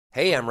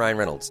Hey, I'm Ryan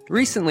Reynolds.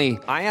 Recently,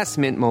 I asked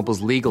Mint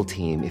Mobile's legal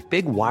team if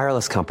big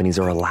wireless companies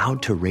are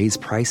allowed to raise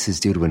prices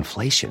due to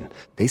inflation.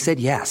 They said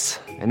yes.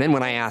 And then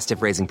when I asked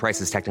if raising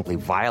prices technically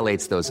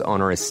violates those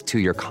onerous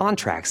two-year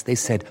contracts, they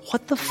said,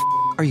 "What the f***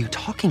 are you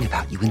talking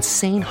about, you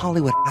insane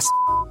Hollywood ass?"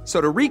 So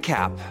to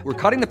recap, we're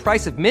cutting the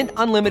price of Mint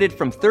Unlimited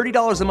from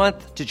 $30 a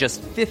month to just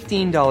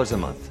 $15 a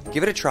month.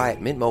 Give it a try at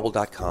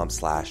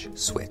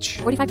mintmobile.com/switch.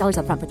 $45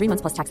 up front for 3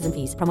 months plus taxes and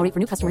fees. Promo rate for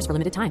new customers for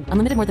limited time.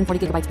 Unlimited more than 40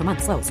 gigabytes per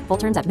month. Slows full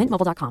terms at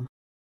mintmobile.com.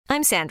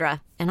 I'm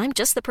Sandra, and I'm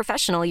just the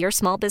professional your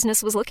small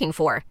business was looking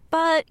for.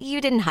 But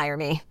you didn't hire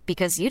me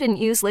because you didn't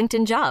use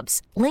LinkedIn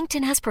Jobs.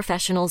 LinkedIn has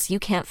professionals you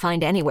can't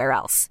find anywhere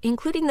else,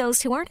 including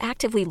those who aren't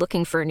actively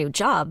looking for a new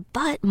job,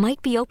 but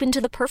might be open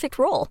to the perfect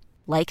role,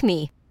 like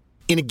me.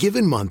 In a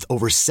given month,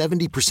 over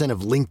 70%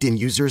 of LinkedIn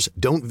users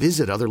don't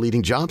visit other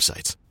leading job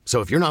sites. So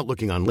if you're not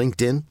looking on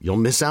LinkedIn, you'll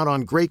miss out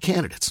on great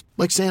candidates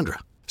like Sandra.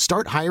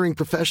 Start hiring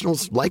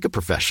professionals like a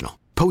professional.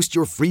 Post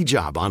your free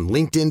job on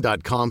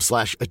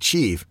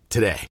linkedin.com/achieve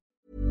today.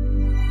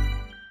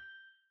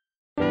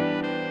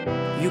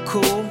 You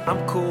cool,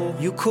 I'm cool.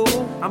 You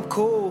cool, I'm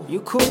cool. You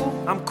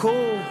cool, I'm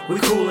cool. We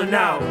coolin'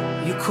 out.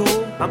 You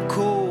cool, I'm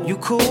cool. You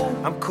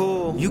cool, I'm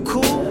cool. You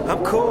cool,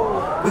 I'm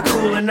cool. We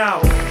coolin'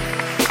 out.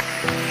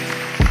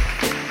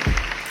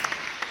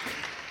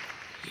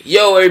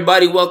 Yo,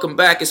 everybody, welcome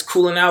back. It's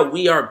Coolin' Out.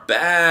 We are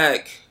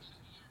back.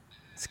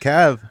 It's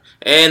Kev.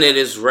 And it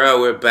is Rel.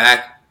 We're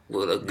back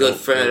with a good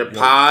friend of the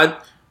pod,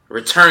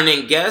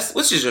 returning guest.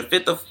 What's your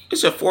fifth?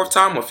 It's your fourth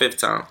time or fifth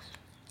time?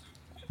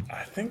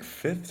 I think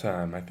fifth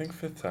time.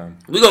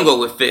 We're going to go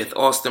with fifth.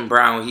 Austin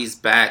Brown, he's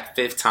back.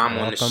 Fifth time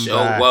on the show.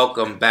 Back.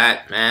 Welcome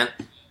back, man.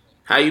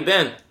 How you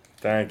been?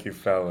 Thank you,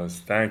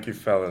 fellas.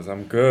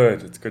 I'm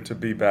good. It's good to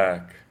be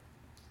back.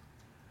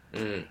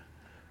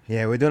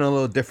 Yeah, we're doing a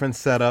little different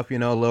setup, a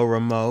little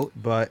remote,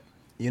 but,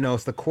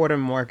 it's the quarter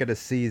mark of the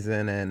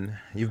season, and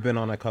you've been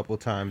on a couple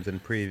times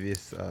in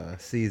previous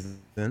seasons.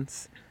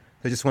 So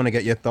I just want to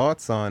get your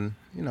thoughts on,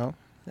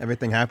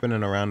 everything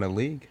happening around the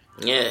league.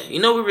 Yeah,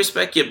 we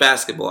respect your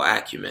basketball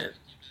acumen.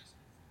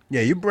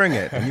 Yeah, you bring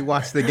it, and you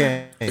watch the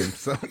game,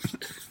 so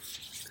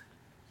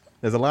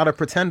there's a lot of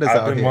pretenders out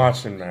here. I've been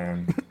watching,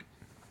 man.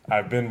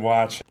 I've been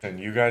watching.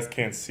 You guys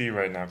can't see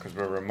right now because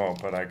we're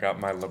remote, but I got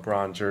my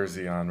LeBron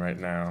jersey on right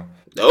now.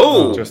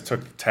 Oh! Just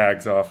took the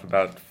tags off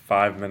about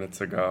 5 minutes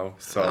ago,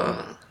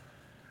 so...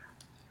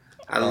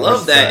 I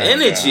love that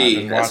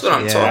energy. That's what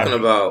I'm talking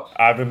about.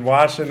 I've been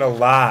watching a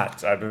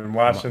lot.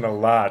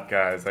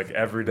 Guys, like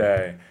every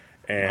day.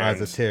 And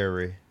Eyes of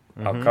Terry.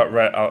 Mm-hmm.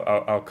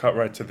 I'll cut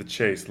right to the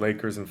chase.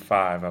 Lakers in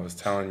 5. I was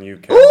telling you,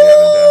 Ken, the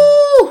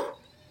other day.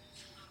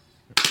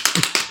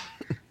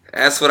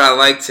 That's what I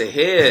like to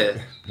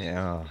hear.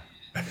 Yeah.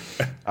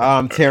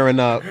 I'm tearing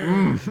up.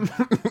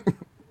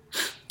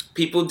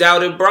 People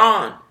doubted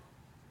Braun.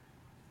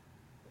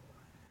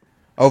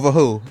 Over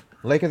who?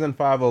 Lakers in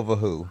 5 over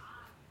who?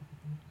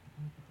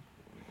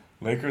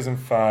 Lakers in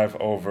 5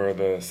 over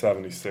the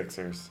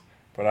 76ers.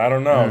 But I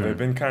don't know. They've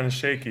been kind of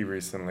shaky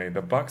recently.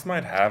 The Bucks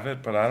might have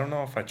it, but I don't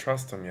know if I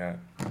trust them yet.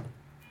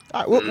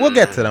 All right, we'll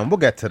get to them.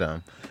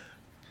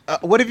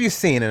 What have you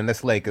seen in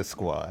this Lakers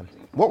squad?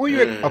 What were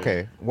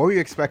you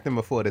expecting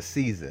before the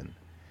season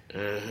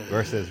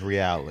versus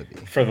reality?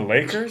 For the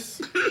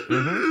Lakers?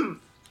 Mm-hmm.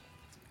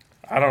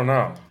 I don't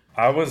know.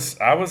 I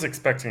was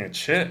expecting a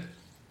chip,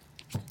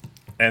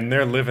 and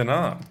they're living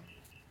up.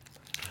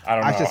 I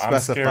don't know. I'm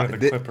scared of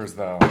the Clippers,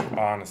 though,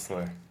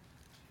 honestly.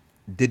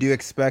 Did you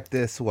expect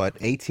this,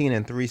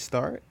 18-3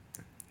 start?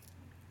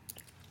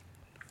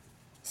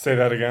 Say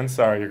that again.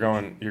 Sorry, you're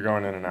going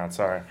in and out.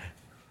 Sorry.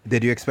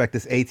 Did you expect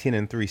this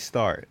 18-3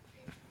 start?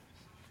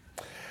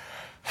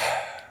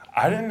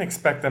 I didn't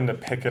expect them to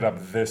pick it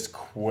up this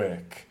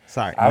quick.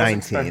 Sorry, I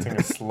was 19. expecting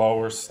a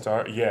slower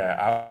start.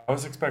 Yeah, I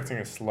was expecting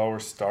a slower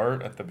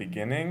start at the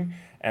beginning,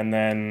 and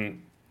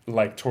then,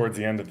 towards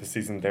the end of the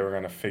season, they were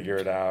going to figure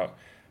it out,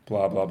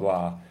 blah, blah,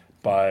 blah.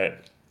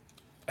 But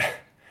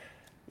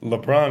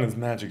LeBron is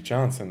Magic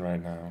Johnson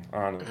right now,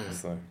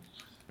 honestly.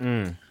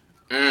 A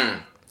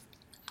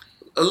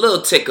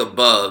little tick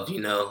above,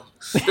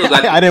 Still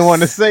got I didn't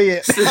want to say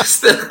it.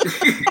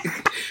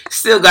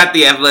 Still got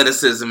the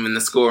athleticism and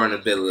the scoring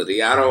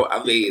ability.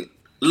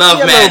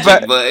 Love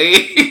Magic, but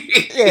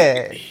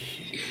yeah.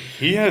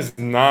 He has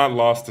not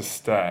lost a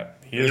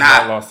step. He's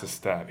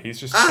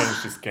just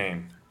changed his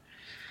game.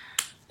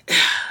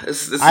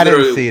 I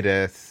didn't see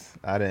this.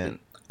 I didn't.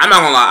 I'm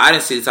not gonna lie. I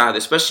didn't see this either,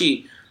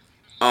 especially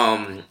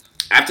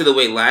after the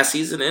way last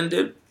season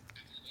ended.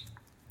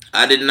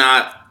 I did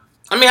not.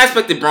 I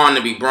expected Braun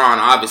to be Braun,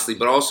 obviously,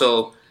 but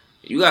also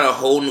you got a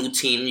whole new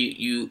team.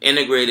 You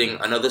integrating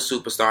another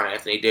superstar,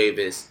 Anthony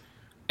Davis,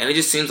 and it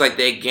just seems like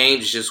their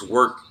games just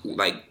work,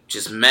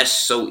 just mesh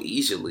so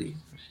easily.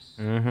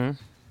 Mm-hmm.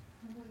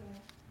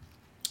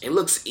 It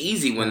looks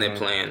easy when they're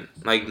playing.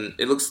 They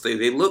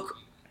look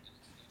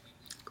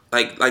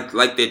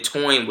like they're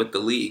toying with the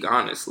league.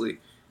 Honestly,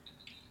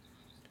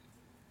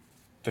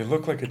 they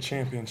look like a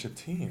championship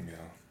team,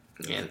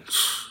 Yeah.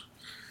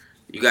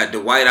 You got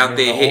Dwight out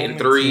there hitting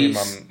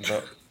threes.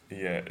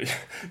 Yeah.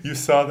 You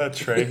saw that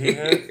tray he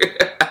hit?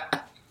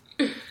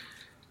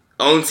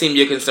 Only team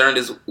you're concerned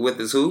is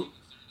who?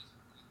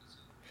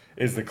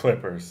 Is the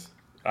Clippers.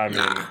 I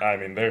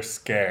mean, they're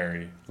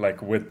scary.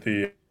 Like with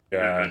the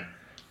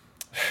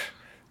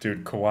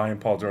dude, Kawhi and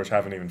Paul George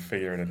haven't even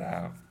figured it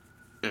out.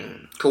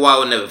 Kawhi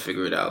will never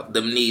figure it out.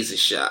 Them knees is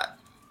shot.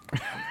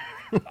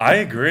 I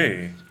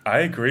agree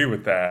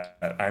with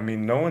that. I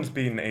mean, no one's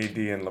beaten AD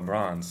and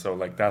LeBron, so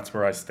like that's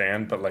where I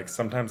stand. But like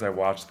sometimes I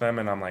watch them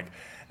and I'm like,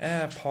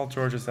 Paul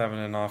George is having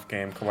an off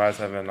game, Kawhi's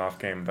having an off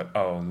game, but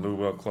Lou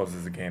Will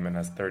closes the game and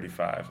has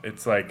 35.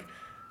 It's like,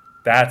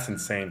 that's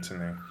insane to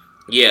me.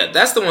 Yeah,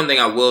 that's the one thing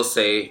I will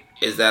say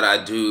is that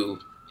I do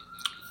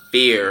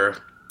fear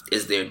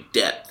is their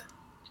depth.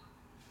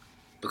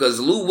 Because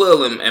Lou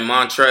Will and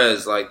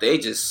Montrez, like, they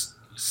just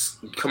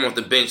come off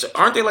the bench.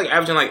 Aren't they, like,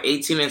 averaging, like,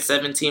 18 and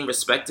 17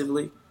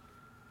 respectively?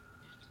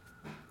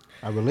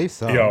 I believe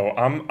so. Yo,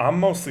 I'm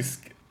mostly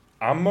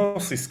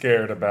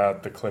scared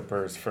about the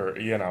Clippers for,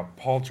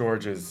 Paul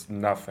George is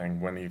nothing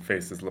when he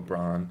faces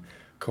LeBron.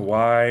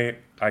 Kawhi,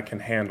 I can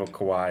handle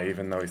Kawhi,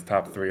 even though he's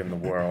top 3 in the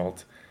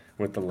world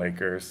with the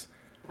Lakers.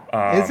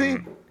 Is he?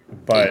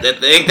 But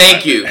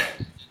thank you.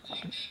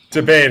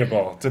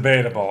 Debatable. Okay,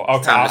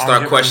 Time to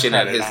start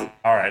questioning his.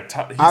 All right,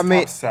 he's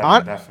top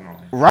 7,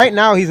 definitely. Right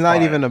now, he's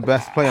not even the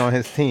best player on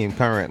his team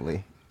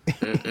currently.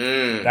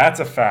 That's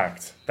a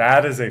fact.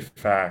 That is a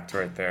fact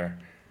right there.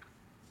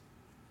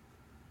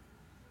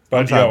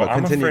 But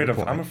I'm afraid of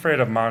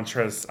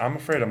Montrezl. I'm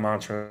afraid of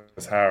Montrezl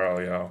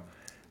Harrell, yo.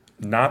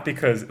 Not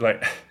because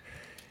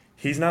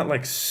he's not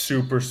like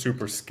super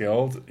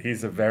skilled.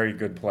 He's a very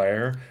good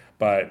player,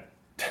 but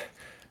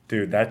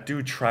dude, that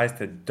dude tries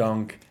to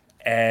dunk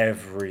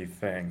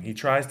everything. He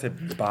tries to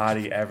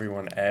body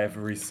everyone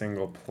every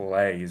single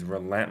play. He's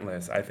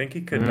relentless. I think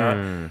he could not.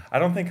 I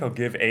don't think he'll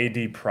give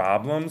AD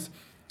problems,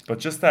 but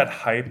just that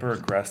hyper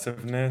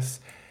aggressiveness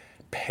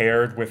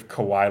paired with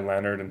Kawhi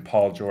Leonard and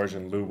Paul George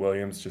and Lou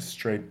Williams just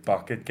straight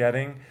bucket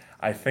getting,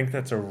 I think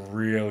that's a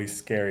really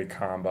scary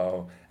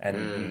combo,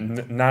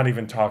 and not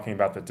even talking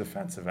about the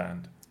defensive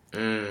end.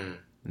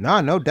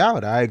 No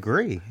doubt. I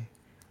agree.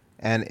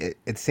 And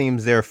it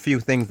seems there are a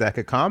few things that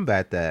could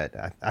combat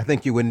that. I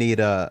think you would need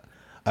a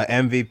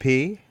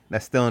MVP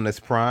that's still in his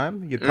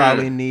prime. You'd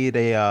probably need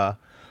a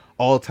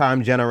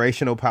all-time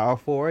generational power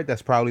forward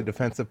that's probably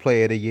Defensive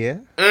Player of the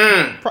Year.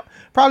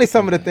 Probably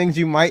some of the things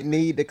you might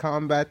need to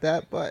combat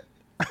that, but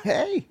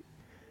hey,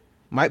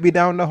 might be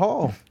down the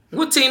hall.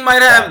 What team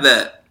might have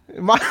that?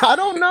 I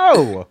don't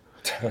know.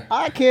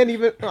 I can't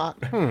even.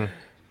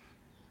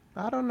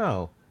 I don't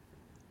know.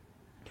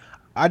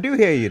 I do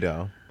hear you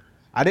though.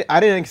 I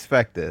didn't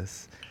expect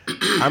this.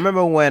 I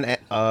remember when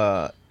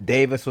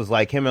Davis was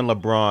like him and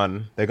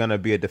LeBron, they're gonna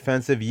be a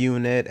defensive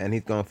unit, and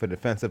he's going for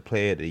Defensive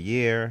Player of the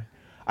Year.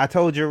 I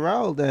told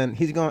Jarrell then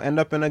he's gonna end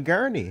up in a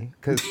gurney,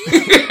 cause.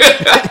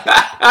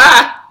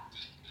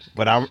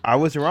 But I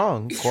was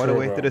wrong. Quarter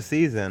way through the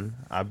season,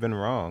 I've been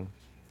wrong.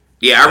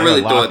 Yeah, I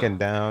really thought locking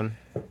down.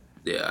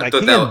 Yeah, like he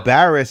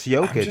embarrassed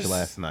Jokic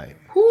last night.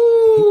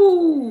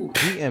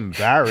 He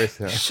embarrassed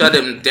him. Shut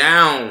him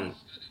down.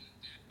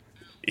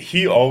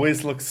 He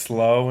always looks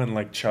slow and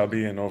like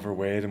chubby and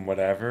overweight and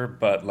whatever,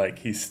 but like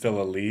he's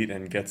still elite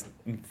and gets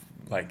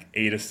like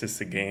 8 assists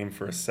a game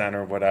for a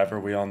center, whatever.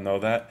 We all know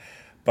that,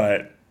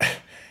 but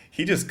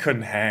he just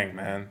couldn't hang,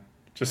 man.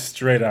 Just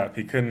straight up,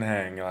 he couldn't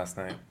hang last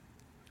night.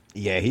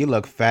 Yeah, he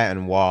looked fat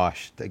and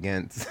washed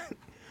against.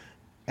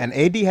 And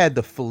AD had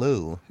the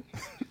flu,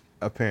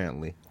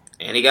 apparently.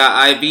 And he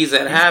got IVs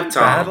at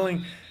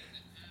halftime.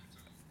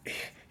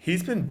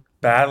 He's been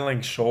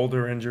battling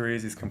shoulder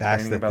injuries. He's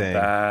complaining about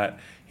that.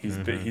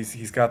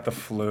 He's got the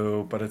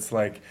flu, but it's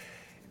like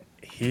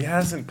he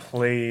hasn't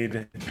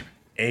played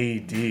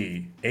AD.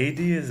 AD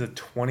is a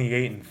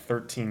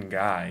 28-13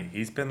 guy.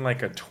 He's been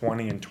like a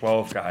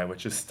 20-12 guy,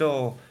 which is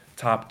still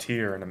top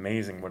tier and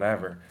amazing,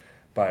 whatever.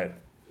 But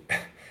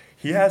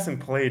he hasn't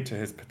played to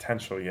his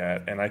potential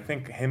yet, and I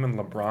think him and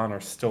LeBron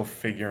are still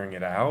figuring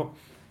it out,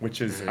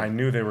 which is I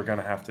knew they were going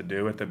to have to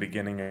do at the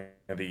beginning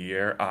of the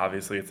year.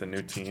 Obviously, it's a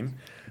new team,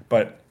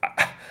 but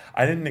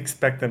I didn't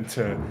expect them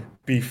to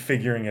be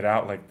figuring it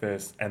out like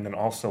this and then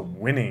also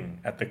winning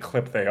at the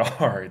clip they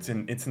are. It's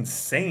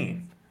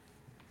insane.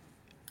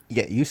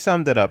 Yeah, you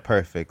summed it up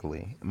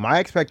perfectly. My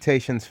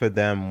expectations for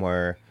them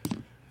were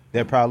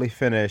they'll probably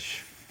finish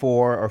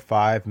 4 or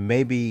 5,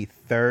 maybe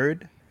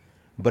 3rd,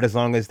 but as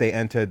long as they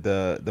entered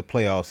the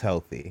playoffs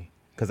healthy.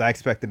 Because I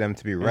expected them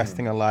to be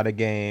resting a lot of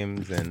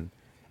games, and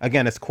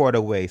again, it's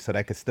quarter way, so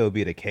that could still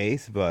be the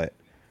case, but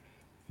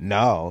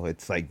no,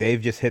 it's like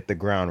they've just hit the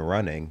ground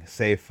running,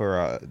 save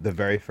for the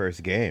very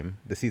first game,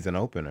 the season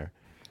opener.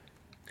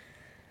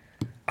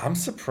 I'm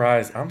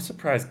surprised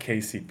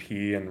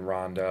KCP and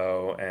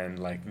Rondo and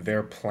like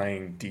they're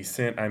playing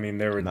decent. I mean,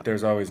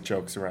 there's always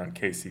jokes around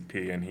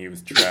KCP and he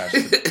was trash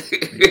at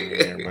the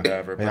beginning or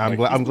whatever. But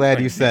I'm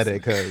glad you said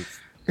it because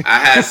I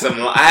had some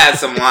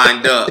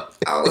lined up.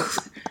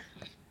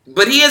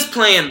 But he is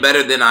playing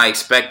better than I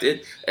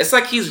expected. It's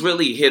like he's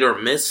really hit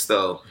or miss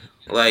though.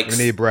 Like We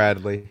need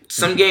Bradley.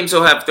 some games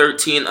he'll have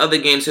 13, other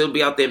games he'll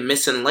be out there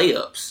missing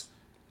layups.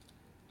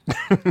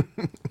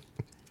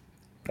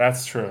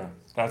 That's true.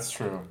 That's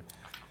true.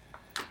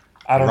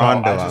 I don't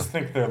Rondo. know. I just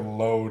think they're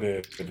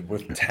loaded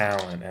with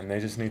talent, and they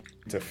just need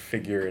to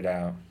figure it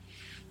out.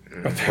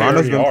 But they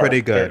Rondo's already been are.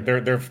 pretty good.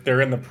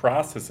 They're in the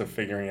process of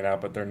figuring it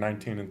out, but they're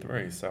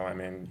 19-3. So I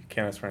mean, you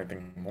can't ask for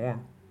anything more.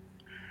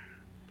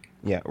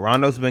 Yeah,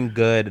 Rondo's been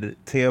good.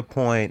 To your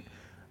point,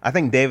 I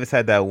think Davis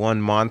had that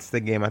one monster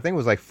game. I think it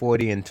was like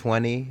 40 and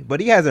 20, but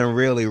he hasn't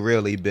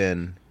really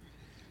been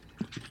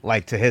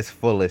like to his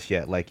fullest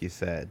yet, like you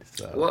said.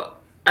 So Well,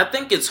 I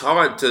think it's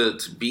hard to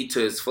be to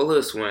his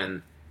fullest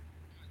when,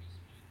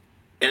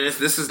 and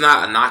this is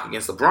not a knock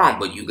against LeBron,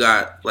 but you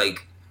got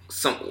like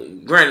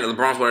some. Granted,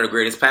 LeBron's one of the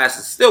greatest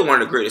passers, still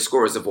one of the greatest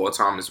scorers of all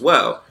time as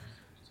well,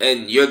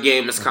 and your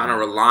game is kind of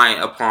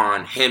reliant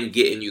upon him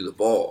getting you the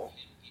ball.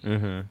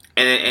 Mm-hmm.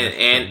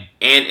 And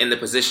in the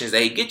positions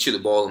that he gets you the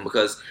ball in,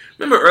 because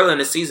remember earlier in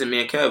the season,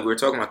 me and Kev, we were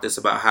talking about this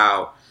about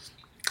how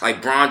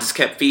like Bron just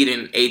kept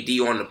feeding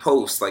AD on the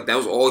post, like that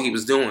was all he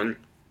was doing.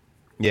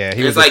 Yeah,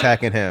 he And was it's like-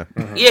 attacking him.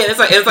 Yeah, it's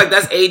like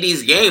that's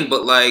AD's game,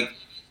 but like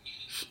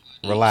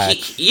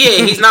Relax.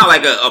 he's not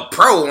like a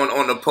pro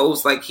on the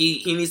post. Like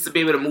he needs to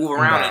be able to move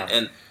around Nah.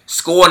 and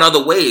score in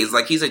other ways.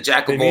 Like he's a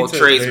jack of They all need to-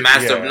 trades, they-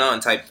 master of yeah. none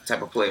type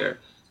of player.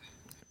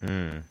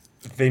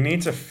 They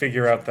need to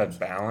figure out that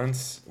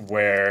balance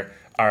where,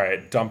 all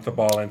right, dump the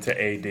ball into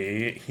AD.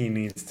 He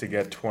needs to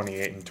get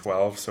 28 and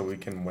 12 so we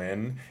can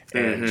win,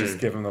 and just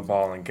give him the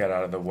ball and get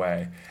out of the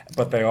way.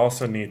 But they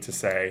also need to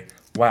say,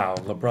 wow,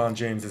 LeBron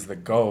James is the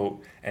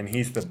GOAT, and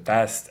he's the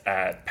best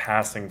at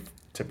passing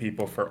to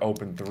people for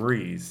open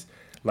threes.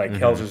 Like,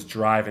 he'll just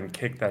drive and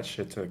kick that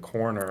shit to the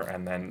corner,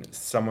 and then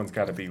someone's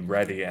got to be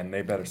ready, and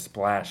they better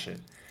splash it.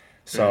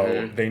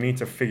 So they need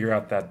to figure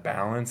out that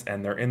balance,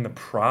 and they're in the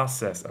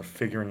process of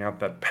figuring out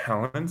that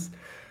balance,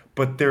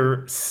 but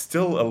they're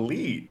still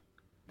elite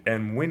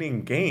and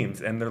winning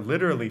games, and they're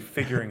literally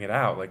figuring it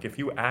out. Like, if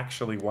you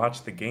actually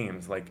watch the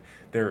games, like,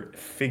 they're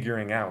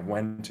figuring out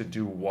when to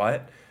do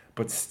what,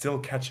 but still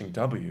catching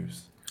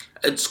W's.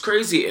 It's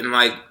crazy, and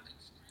like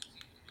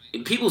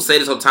people say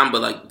this all the time,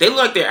 but like they look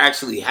like they're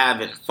actually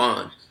having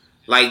fun.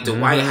 Like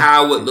Dwight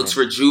Howard looks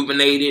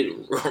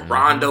rejuvenated.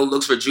 Rondo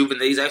looks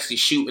rejuvenated. He's actually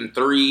shooting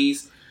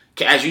threes.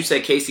 As you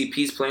said,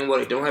 KCP's playing well.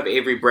 They don't have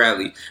Avery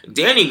Bradley.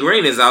 Danny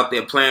Green is out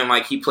there playing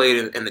like he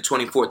played in the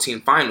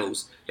 2014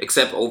 finals,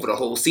 except over the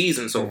whole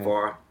season so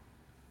far.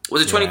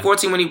 Was it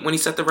 2014 when he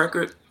set the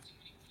record?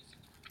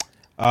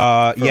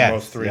 For yes.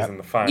 most threes Yep. in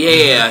the finals.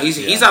 Yeah,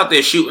 he's out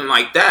there shooting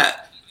like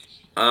that.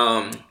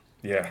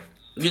 Yeah.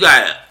 You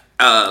got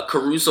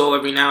Caruso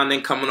every now and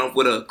then coming up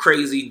with a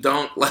crazy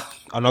dunk. Like,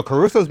 I know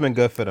Caruso's been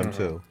good for them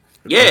too.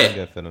 yeah. Been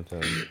good for them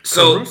too.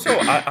 So Caruso,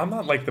 I'm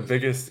not like the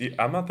biggest.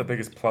 I'm not the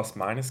biggest plus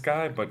minus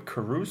guy, but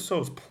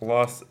Caruso's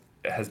plus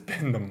has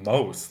been the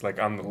most like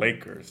on the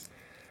Lakers.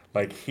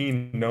 Like he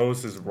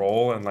knows his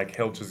role, and like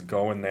he'll just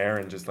go in there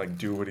and just like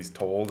do what he's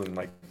told and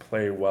like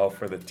play well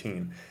for the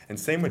team. And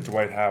same with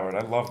Dwight Howard.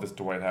 I love this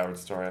Dwight Howard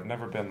story. I've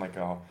never been like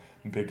a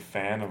big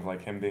fan of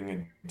like him being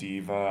a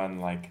diva and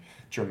like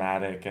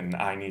dramatic and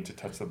I need to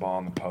touch the ball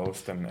on the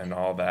post and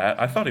all that.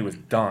 I thought he was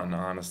done,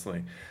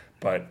 honestly.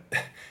 But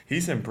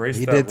he's embraced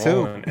He that did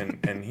role too.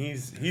 and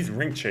he's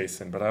ring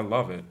chasing, but I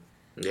love it.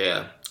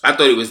 yeah, I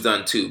thought he was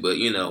done too, but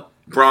you know,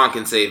 Bron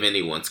can save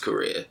anyone's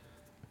career.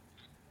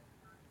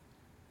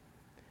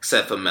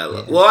 Except for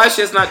Melo. Well,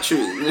 actually, it's not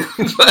true.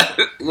 But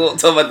we'll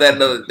talk about that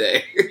another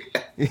day.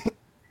 And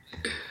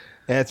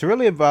it's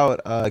really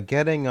about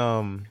getting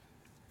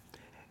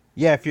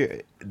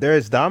if they're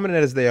as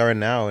dominant as they are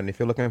now, and if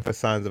you're looking for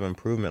signs of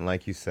improvement,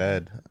 like you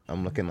said,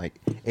 I'm looking like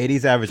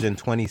 80's averaging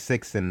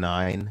 26 and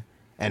 9,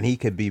 and he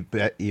could be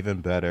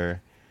even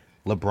better.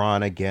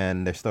 LeBron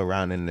again, they're still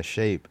rounding the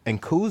shape,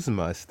 and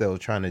Kuzma is still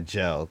trying to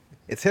gel.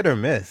 It's hit or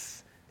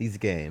miss these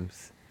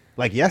games.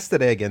 Like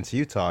yesterday against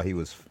Utah, he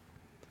was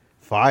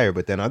fire,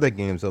 but then other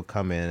games will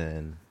come in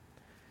and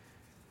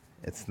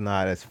it's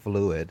not as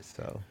fluid.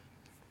 So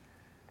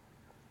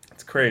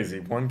It's crazy.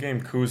 One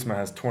game Kuzma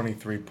has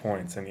 23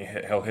 points and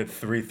he'll hit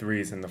 3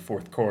 threes in the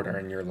fourth quarter,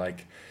 and you're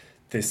like,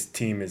 this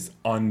team is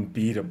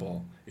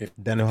unbeatable if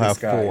Then he'll this have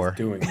guy 4. is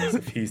doing this,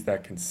 if he's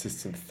that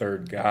consistent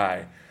third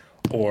guy.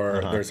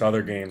 Or there's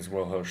other games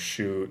where he'll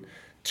shoot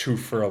 2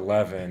 for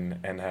 11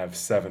 and have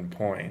 7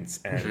 points,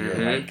 and you're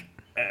like,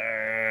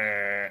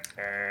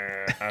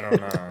 I don't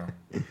know.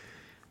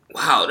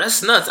 Wow,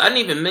 that's nuts. I didn't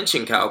even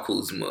mention Kyle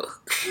Kuzma.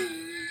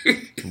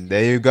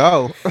 there you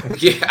go.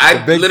 Yeah,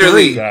 I big literally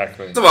three.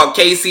 Exactly. it's about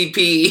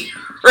KCP,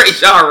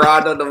 Rajon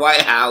Rondo,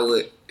 Dwight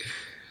Howard,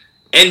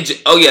 and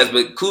yes,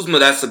 but Kuzma,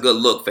 that's a good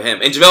look for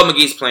him. And JaVale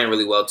McGee's playing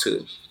really well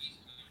too.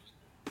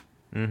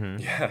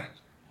 Yeah.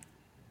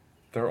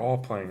 They're all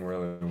playing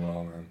really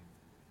well, man.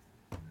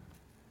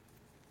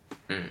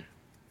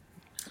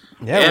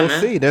 Yeah, Yeah, we'll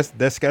man. see.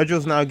 Their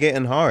schedule's now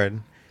getting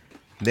hard.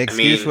 The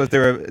excuse mean- was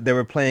they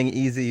were playing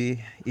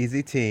easy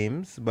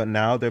teams, but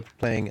now they're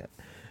playing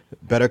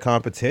better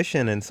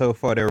competition, and so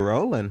far they're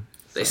rolling.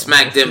 They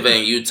smacked Denver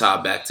and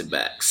Utah back to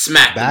back.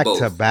 Smacked them both.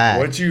 Back to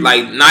back.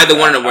 Like neither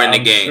one of them were in the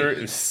game.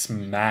 Sure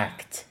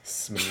smacked.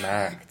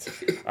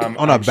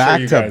 On a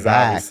back to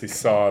back. Obviously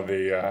saw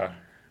the.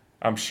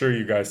 I'm sure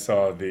you guys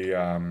saw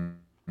the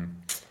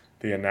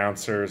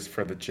announcers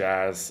for the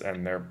Jazz,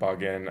 and they're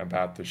bugging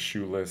about the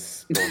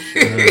shoeless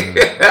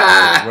bullshit.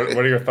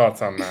 What are your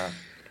thoughts on that?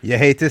 You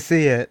hate to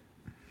see it.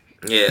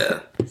 Yeah,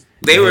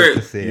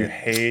 You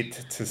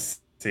hate to see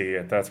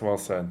it. That's well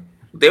said.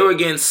 They were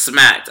getting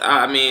smacked.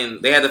 I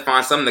mean, they had to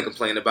find something to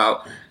complain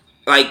about.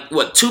 Like,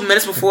 what, 2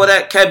 minutes before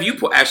that? Kev, you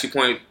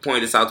actually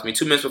pointed this out to me.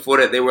 2 minutes before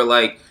that, they were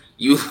like,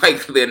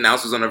 the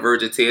announcer was on the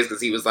verge of tears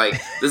because he was like,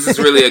 this is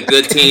really a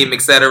good team,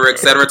 et cetera,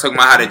 talking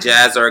about how the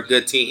Jazz are a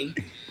good team.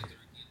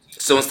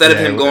 So instead of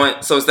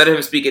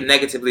him speaking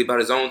negatively about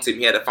his own team,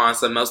 he had to find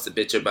something else to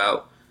bitch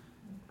about.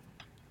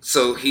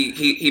 So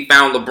he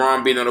found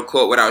LeBron being on the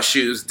court without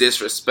shoes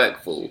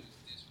disrespectful.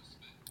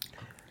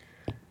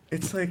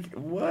 It's like,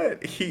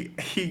 what?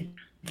 He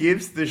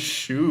gives the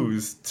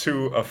shoes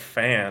to a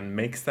fan,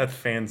 makes that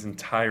fan's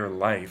entire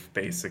life,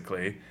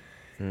 basically,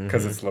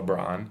 because it's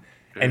LeBron.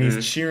 And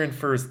he's cheering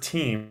for his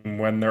team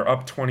when they're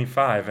up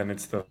 25 and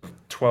it's the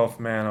 12th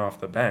man off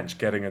the bench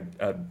getting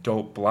a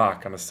dope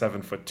block on a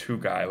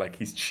 7'2" guy. Like,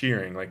 he's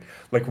cheering. Like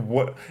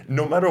what?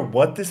 No matter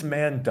what this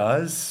man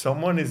does,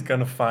 someone is going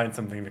to find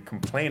something to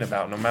complain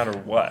about no matter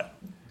what.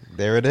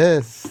 There it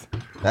is.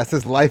 That's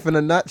his life in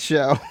a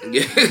nutshell.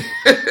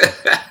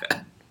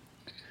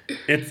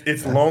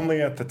 It's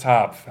lonely at the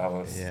top,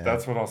 fellas. Yeah.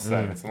 That's what I'll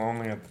say. It's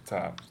lonely at the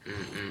top.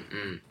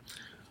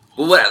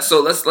 Well,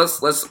 so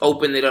let's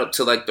open it up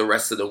to like the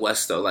rest of the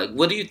West though. Like,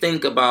 what do you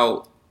think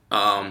about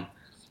I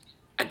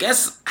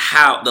guess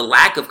how the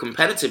lack of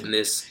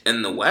competitiveness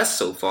in the West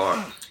so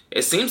far?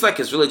 It seems like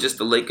it's really just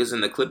the Lakers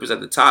and the Clippers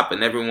at the top,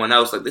 and everyone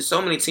else. Like, there's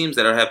so many teams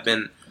that have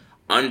been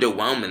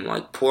underwhelming.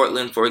 Like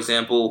Portland, for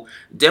example.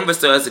 Denver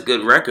still has a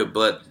good record,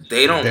 but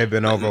they don't. They've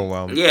been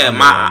overwhelmed. Yeah,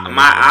 my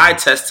eye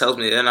test tells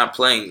me they're not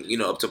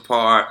playing, up to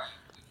par.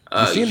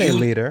 You seen their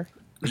leader,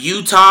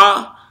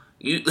 Utah.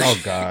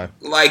 Oh God!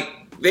 Like,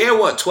 they're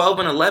what, 12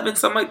 and 11,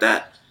 something like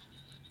that.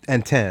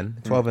 And 10,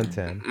 12 and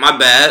 10. My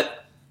bad.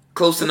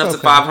 Close enough to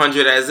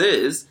 500 as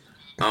is.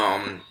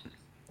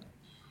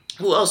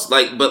 Who else?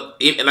 Like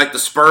the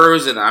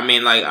Spurs, and I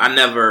mean, like, I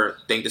never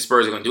think the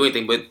Spurs are gonna do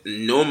anything, but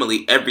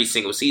normally every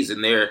single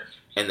season they're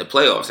in the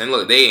playoffs. And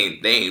look, they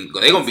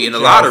gonna be in the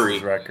lottery.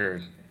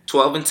 Record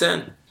 12 and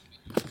 10.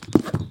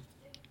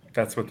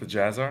 That's what the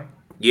Jazz are?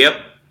 Yep.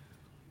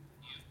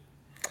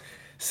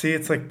 See,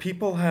 it's like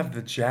people have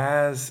the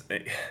Jazz,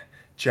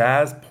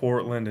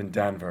 Portland, and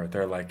Denver.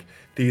 They're like,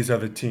 these are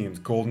the teams.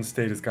 Golden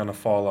State is going to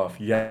fall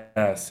off.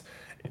 Yes,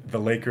 the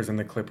Lakers and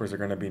the Clippers are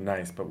going to be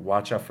nice, but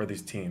watch out for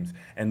these teams.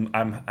 And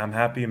I'm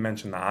happy you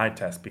mentioned the eye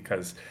test,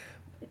 because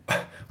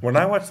when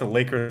I watch the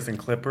Lakers and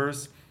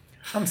Clippers,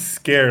 I'm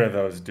scared of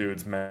those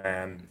dudes,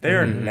 man.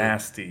 They're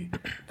nasty.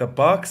 The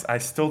Bucks, I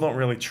still don't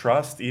really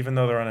trust, even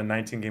though they're on a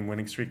 19-game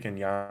winning streak and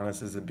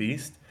Giannis is a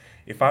beast.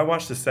 If I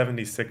watch the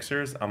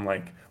 76ers, I'm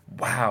like,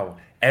 wow,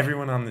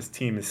 everyone on this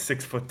team is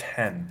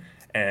 6'10".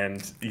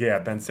 And yeah,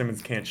 Ben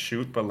Simmons can't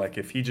shoot, but like,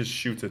 if he just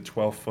shoots a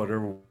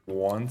 12-footer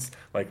once,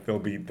 like, they'll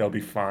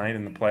be fine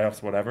in the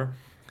playoffs, whatever.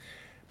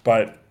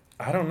 But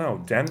I don't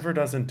know. Denver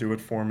doesn't do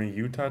it for me.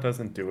 Utah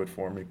doesn't do it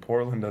for me.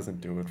 Portland doesn't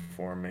do it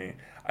for me.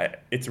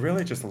 It's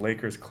really just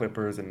Lakers,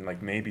 Clippers, and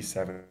like maybe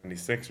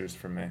 76ers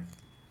for me.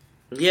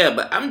 Yeah,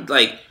 but I'm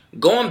like,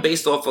 going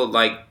based off of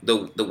like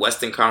the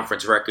Western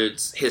Conference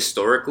records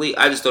historically,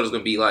 I just thought it was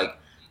gonna be like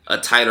a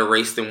tighter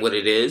race than what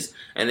it is,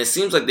 and it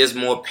seems like there's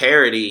more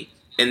parity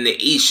in the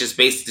East,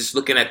 just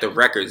looking at the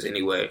records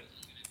anyway,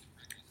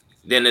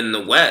 than in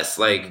the West.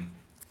 Like,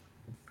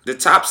 the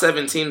top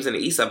 7 teams in the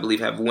East, I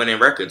believe, have winning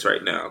records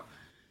right now.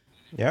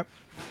 Yep.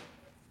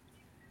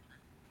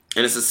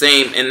 And it's the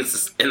same,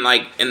 and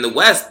like in the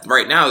West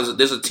right now,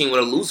 there's a team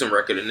with a losing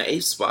record in the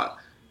 8th spot,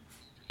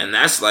 and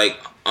that's like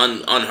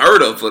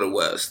unheard of for the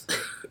West.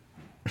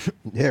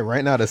 Yeah,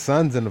 right now the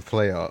Suns in the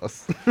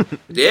playoffs.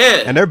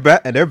 Yeah, and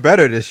they're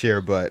better this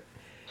year. But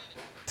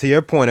to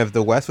your point, if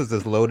the West was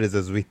as loaded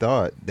as we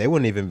thought, they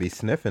wouldn't even be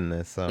sniffing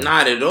this. So.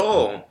 Not at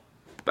all.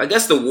 I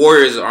guess the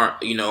Warriors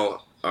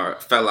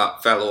fell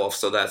off,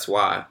 so that's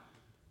why.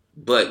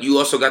 But you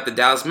also got the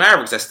Dallas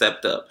Mavericks that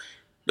stepped up.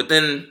 But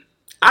then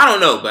I don't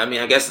know. But I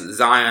mean, I guess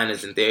Zion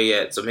isn't there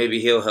yet, so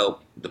maybe he'll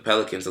help the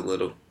Pelicans a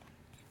little.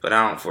 But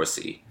I don't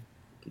foresee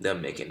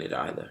them making it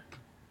either.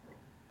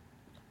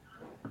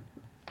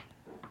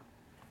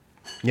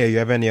 Yeah, you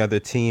have any other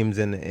teams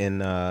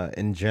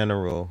in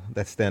general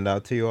that stand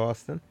out to you,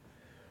 Austin?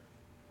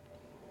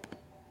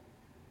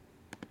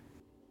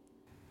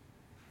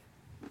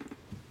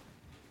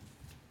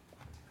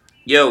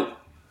 Yo.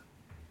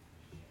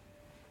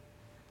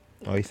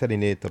 Oh, he said he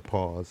needed to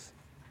pause.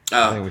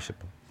 Oh. I think we should.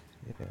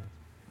 Yeah.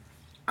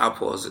 I'll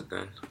pause it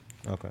then.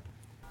 Okay.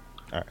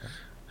 All right.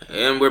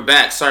 And we're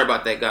back. Sorry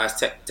about that, guys.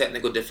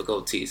 Technical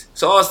difficulties.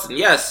 So, Austin,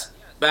 yes,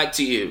 back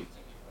to you.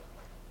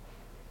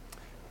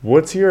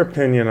 What's your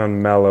opinion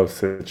on Melo's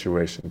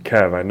situation?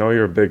 Kev, I know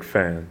you're a big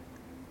fan.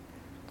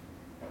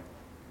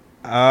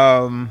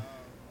 I'm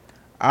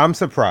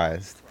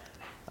surprised.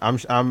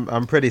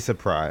 I'm pretty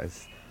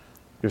surprised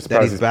You're that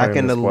surprised he's back playing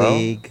in the this well?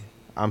 league.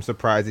 I'm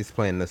surprised he's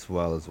playing this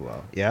well as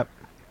well. Yep.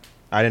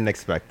 I didn't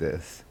expect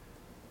this.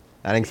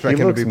 I didn't expect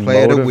He him to looks be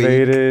player of the week.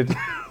 motivated.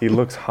 He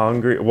looks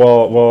hungry.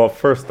 Well.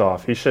 First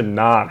off, he should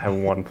not have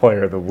won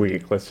Player of the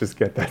Week. Let's just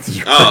get that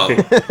straight.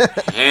 Oh,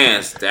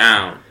 hands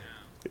down.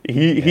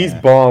 He's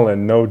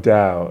balling, no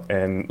doubt.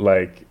 And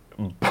like,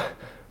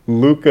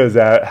 Luka's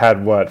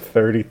had what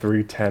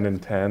 33, 10, and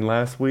 10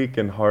 last week,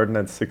 and Harden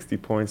had 60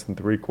 points in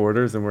 3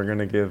 quarters, and we're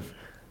gonna give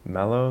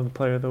Melo the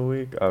Player of the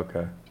Week.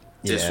 Okay.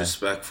 Yeah.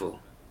 Disrespectful.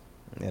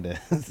 It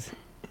is.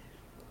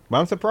 But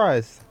I'm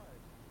surprised.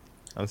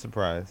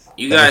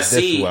 You that guys it's this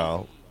see,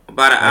 well.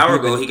 about an Like, hour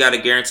even- ago, he got a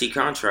guaranteed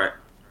contract.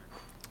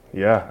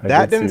 Yeah,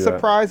 That did didn't see that.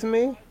 surprise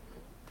me.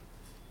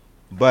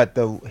 But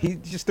he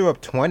just threw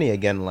up 20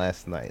 again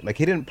last night. Like,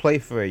 he didn't play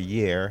for a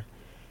year.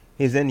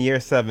 He's in year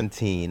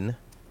 17.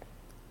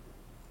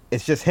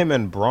 It's just him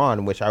and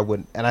Braun, which I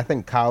would, and I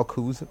think Kyle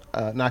Kuzma,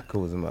 not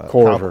Kuzma,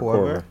 Kyle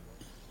Korver,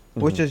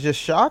 which is just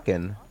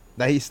shocking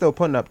that he's still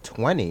putting up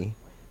 20.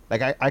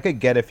 Like, I could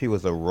get if he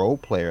was a role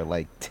player,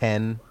 like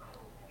 10.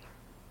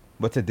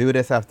 But to do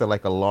this after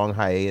like a long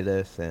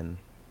hiatus, and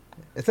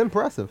it's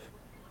impressive.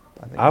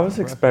 I was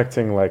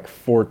expecting like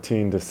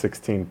 14 to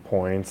 16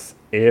 points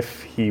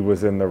if he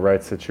was in the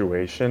right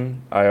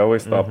situation. I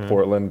always thought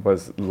Portland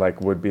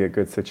would be a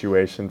good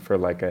situation for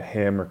like a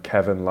him or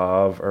Kevin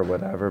Love or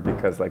whatever,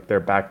 because like their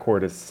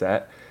backcourt is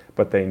set,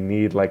 but they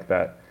need like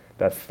that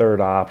third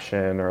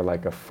option or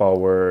like a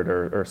forward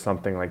or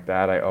something like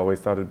that. I always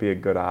thought it'd be a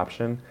good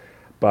option,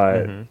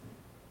 but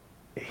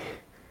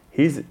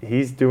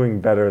he's doing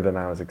better than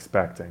I was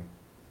expecting.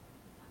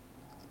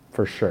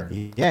 For sure.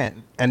 Yeah,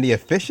 and the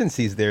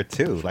efficiency's there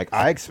too. Like,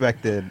 I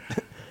expected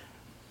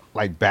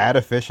like bad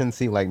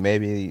efficiency, like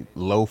maybe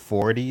low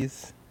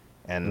 40s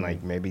and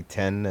like maybe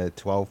 10 to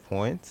 12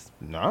 points.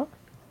 No.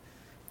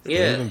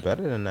 Yeah. Even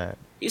better than that.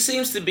 He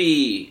seems to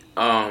be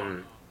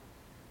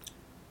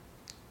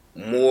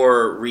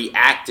more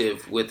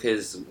reactive with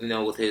his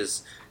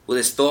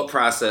thought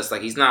process.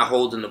 Like, he's not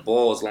holding the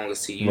ball as long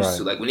as he used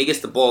to. Like, when he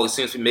gets the ball, he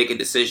seems to be making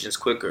decisions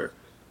quicker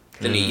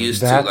than he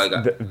used to.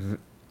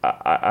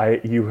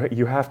 Like,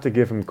 you have to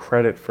give him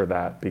credit for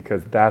that,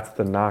 because that's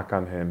the knock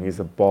on him. He's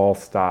a ball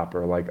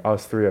stopper. Like,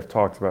 us three have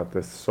talked about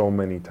this so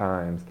many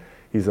times.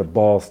 He's a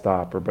ball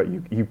stopper, but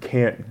you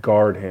can't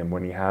guard him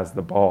when he has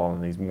the ball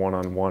and he's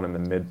one-on-one in the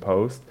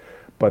mid-post.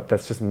 But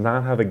that's just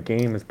not how the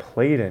game is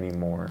played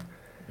anymore.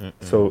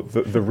 So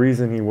the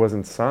reason he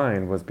wasn't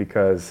signed was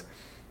because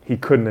he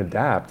couldn't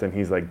adapt, and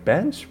he's like,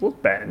 bench?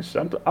 What bench?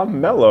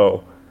 I'm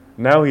Melo.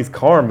 Now he's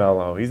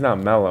Carmelo. He's not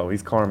Melo.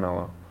 He's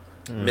Carmelo.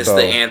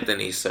 Mr.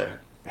 Anthony, sir.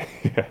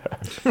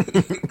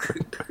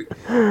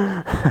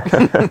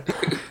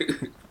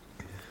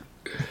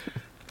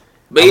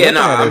 But yeah,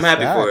 no, I'm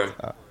happy for him.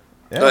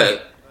 Yeah. Go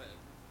ahead.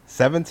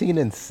 17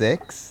 and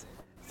 6,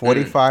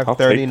 45, I'll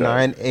take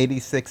 39,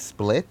 86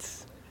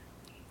 splits.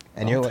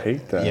 And I'll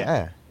take that.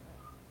 Yeah.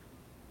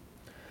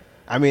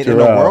 I mean, in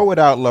a world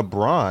without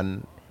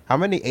LeBron, how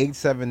many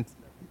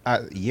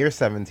year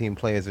 17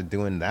 players are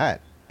doing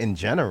that in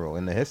general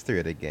in the history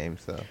of the game?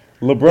 So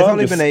LeBron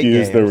only just been 8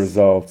 skews the games.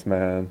 results,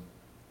 man.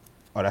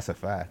 Oh, that's a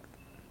fact.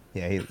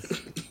 Yeah, he's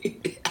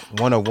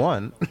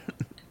 101.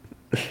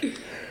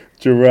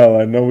 Jarrell,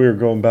 I know we were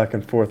going back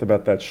and forth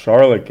about that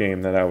Charlotte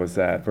game that I was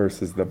at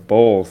versus the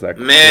Bulls. That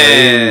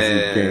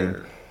crazy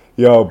game.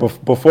 Yo,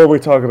 before we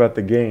talk about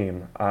the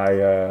game,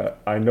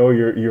 I know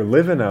you're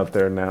living out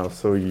there now,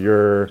 so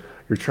you're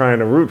trying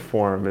to root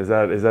for him. Is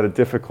that a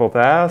difficult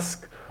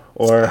ask,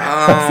 or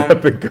how's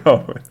that been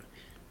going?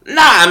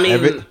 Nah, I mean,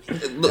 Every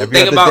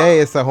think other day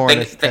it's a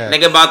Hornets test.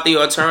 think about the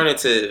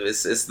alternative.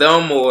 It's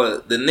them or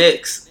the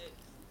Knicks.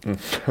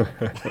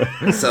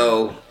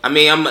 So I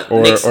mean,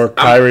 or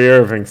Kyrie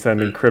Irving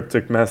sending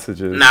cryptic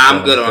messages. Nah,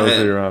 I'm good on those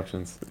him. are your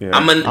options. Yeah,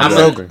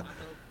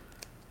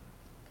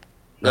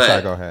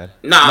 Go ahead.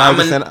 Nah,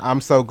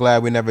 I'm so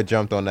glad we never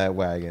jumped on that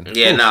wagon.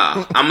 Yeah,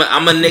 nah,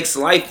 I'm a Knicks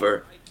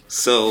lifer,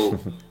 so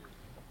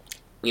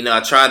I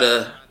try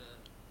to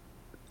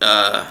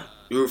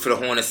root for the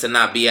Hornets to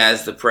not be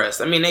as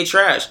depressed. I mean, they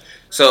trash,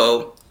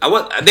 so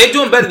they're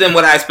doing better than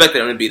what I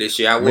expected them to be this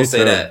year. I will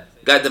say that.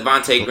 Got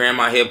Devontae Graham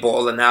out here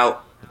balling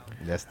out.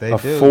 Yes, they do. A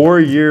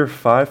 4-year,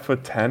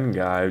 5'10"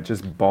 guy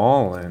just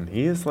balling.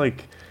 He is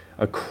like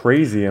a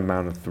crazy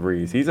amount of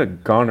threes. He's a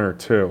gunner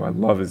too. I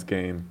love his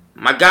game.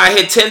 My guy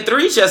hit 10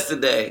 threes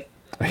yesterday.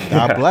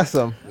 God bless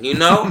him. I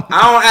don't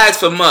ask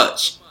for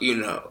much.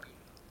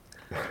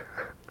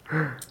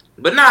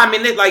 But nah, I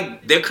mean,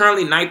 they're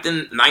currently ninth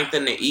in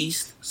the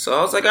East. So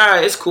I was like, all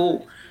right, it's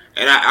cool.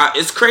 And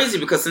it's crazy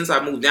because since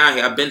I moved down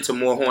here, I've been to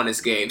more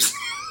Hornets games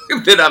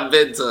than I've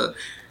been to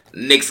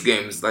Knicks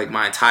games like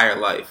my entire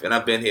life. And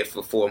I've been here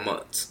for 4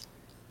 months.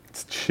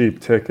 It's cheap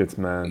tickets,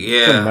 man. Yeah.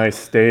 It's a nice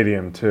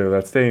stadium, too.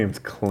 That stadium's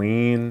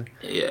clean.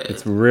 Yeah.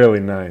 It's really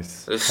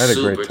nice. It's I had a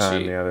super great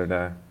time cheap. the other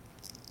day.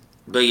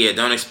 But yeah,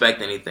 don't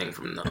expect anything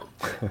from them.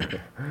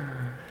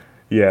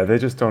 Yeah, they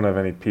just don't have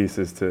any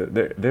pieces to.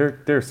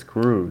 They're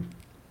screwed.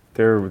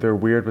 They're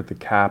weird with the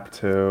cap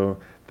too.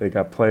 They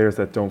got players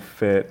that don't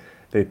fit.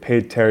 They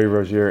paid Terry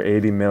Rozier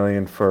 $80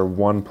 million for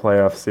one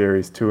playoff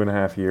series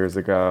 2.5 years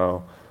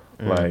ago.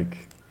 Nah,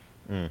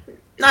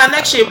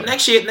 next year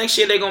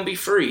they're gonna be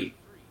free.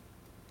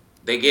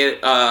 They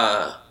get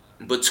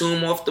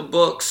Batum off the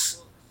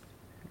books,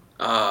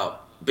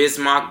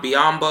 Bismarck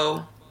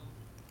Biyombo.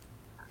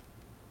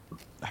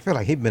 I feel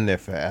like he's been there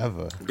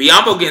forever.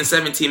 Biyombo getting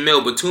 17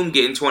 mil, Batum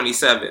getting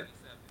 27.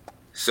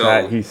 So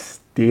that he's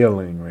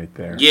stealing right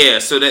there. Yeah,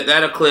 so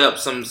that'll clear up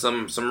some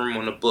room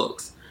on the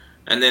books.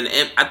 And then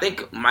I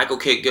think Michael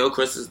K.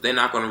 Gilchrist they're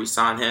not going to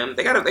re-sign him.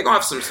 They're gonna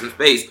have some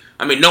space.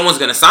 I mean, no one's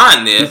going to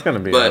sign there. He's going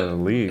to be out of the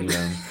league.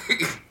 Then.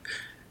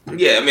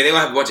 Yeah, I mean, they're going to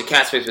have a bunch of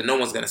cap space, but no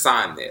one's going to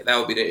sign there. That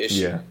would be the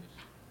issue. Yeah,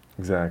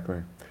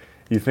 exactly.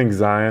 You think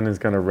Zion is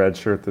going to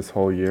redshirt this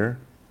whole year?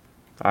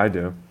 I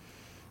do.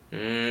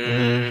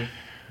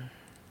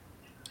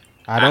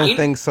 I don't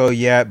think so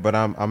yet, but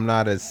I'm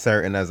not as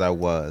certain as I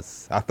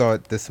was. I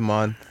thought this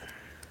month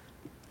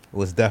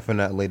was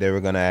definitely they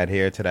were going to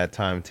adhere to that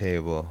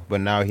timetable,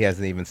 but now he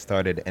hasn't even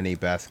started any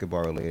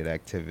basketball-related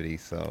activity,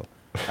 so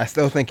I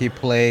still think he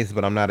plays,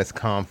 but I'm not as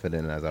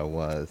confident as I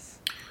was.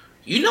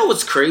 You know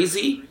what's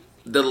crazy?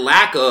 The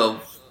lack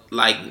of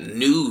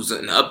news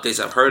and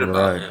updates I've heard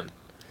about him.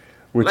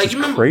 Which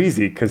is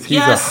crazy because he's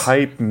a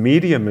hype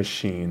media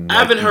machine. I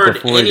haven't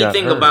heard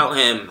anything about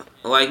him.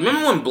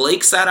 Remember when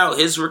Blake sat out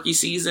his rookie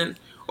season?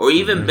 Or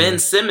even Ben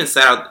Simmons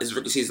sat out his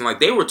rookie season?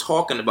 They were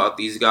talking about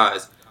these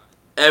guys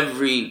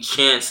every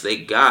chance they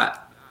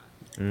got.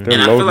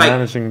 They're load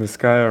managing this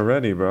guy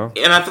already, bro.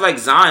 And I feel like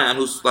Zion,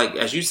 who's,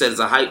 as you said, is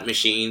a hype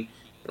machine.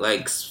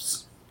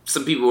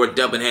 Some people were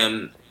dubbing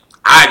him,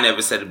 I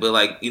never said it,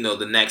 but,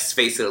 the next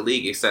face of the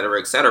league, et cetera,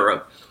 et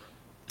cetera.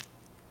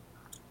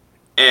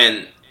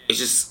 And it's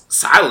just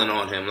silent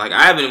on him.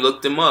 I haven't even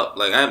looked him up.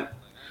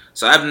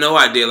 So I have no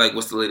idea,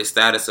 what's the latest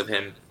status of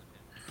him.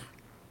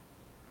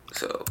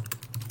 So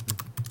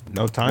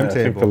no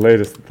timetable. I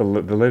think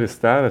the latest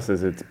status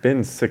is it's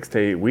been 6 to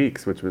 8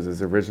 weeks, which was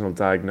his original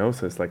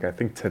diagnosis. I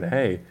think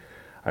today,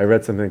 I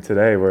read something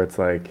today where it's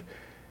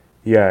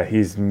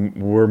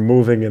we're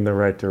moving in the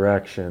right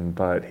direction,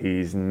 but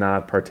he's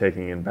not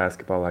partaking in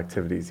basketball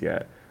activities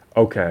yet.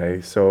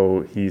 Okay,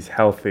 so he's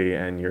healthy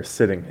and you're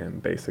sitting him,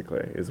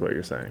 basically, is what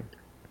you're saying.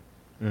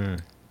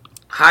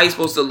 How are you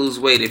supposed to lose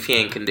weight if he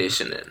ain't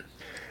conditioning?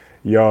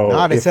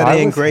 Yo, they said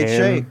he in great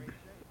shape.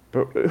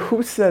 But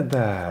who said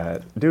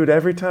that? Dude,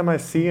 every time I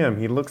see him,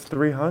 he looks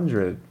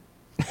 300.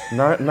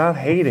 Not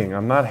hating.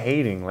 I'm not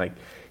hating.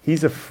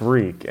 He's a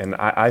freak. And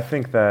I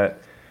think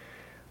that,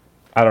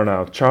 I don't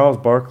know, Charles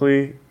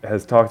Barkley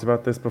has talked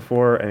about this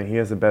before, and he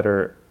has a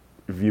better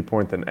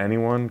viewpoint than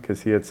anyone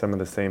because he had some of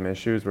the same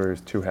issues where he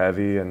was too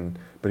heavy,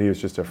 but he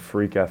was just a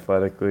freak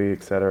athletically,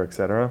 et cetera, et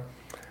cetera.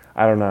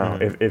 I don't know.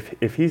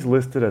 If he's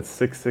listed at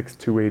 6'6",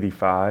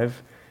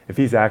 285, if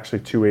he's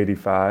actually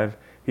 285,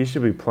 he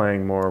should be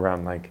playing more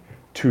around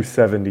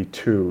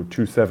 272,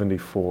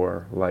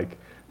 274,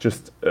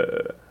 just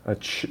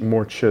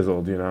more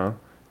chiseled,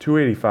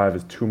 285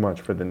 is too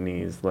much for the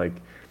knees. I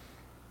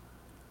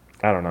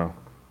don't know.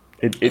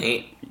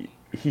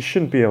 He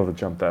shouldn't be able to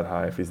jump that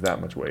high if he's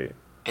that much weight.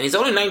 And he's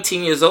only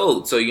 19 years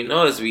old, so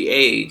as we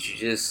age, you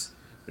just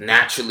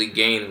naturally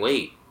gain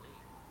weight.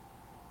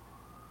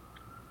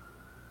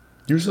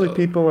 Usually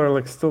people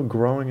are still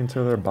growing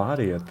into their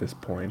body at this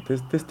point.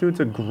 This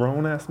dude's a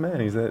grown-ass man.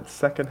 He's the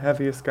second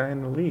heaviest guy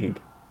in the league.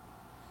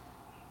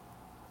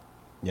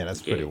 Yeah,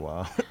 that's pretty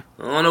wild.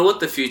 I don't know what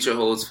the future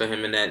holds for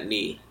him in that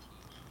knee.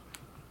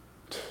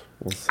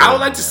 I would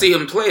like to see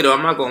him play, though.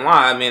 I'm not going to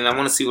lie. I mean, I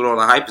want to see what all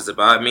the hype is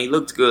about. He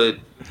looked good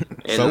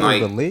in so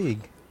the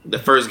league. The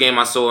first game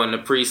I saw in the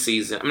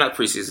preseason. I'm not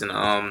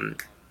preseason.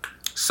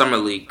 Summer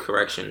league,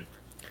 correction.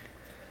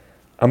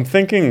 I'm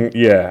thinking,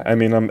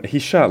 he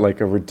shot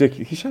a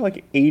ridiculous. He shot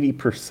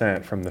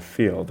 80% from the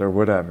field or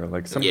whatever,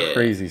 some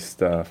crazy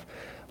stuff.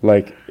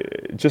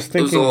 Just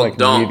thinking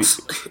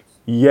dunks.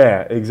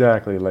 Yeah,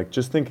 exactly.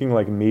 Just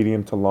thinking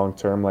medium to long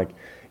term.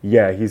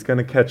 He's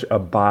gonna catch a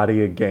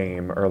body a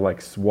game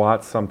or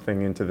swat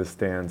something into the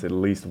stands at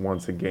least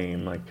once a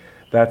game.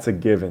 That's a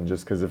given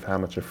just because of how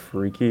much a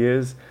freak he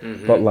is.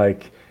 But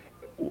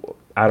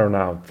I don't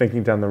know.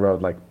 Thinking down the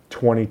road,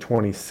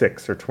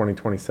 2026 or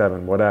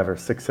 2027, whatever,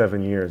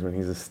 6-7 years when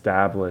he's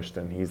established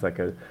and he's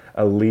a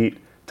elite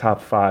top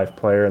 5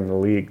 player in the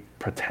league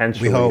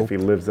potentially if he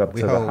lives up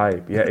to the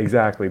hype. Yeah,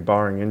 exactly.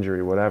 Barring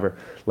injury, whatever.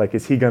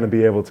 Is he going to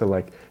be able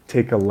to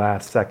take a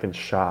last second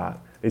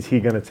shot? Is he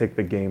going to take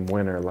the game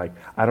winner?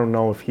 I don't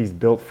know if he's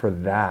built for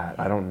that.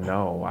 I don't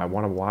know. I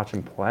want to watch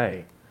him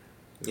play.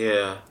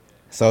 Yeah.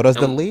 So does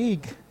the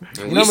league.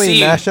 You know how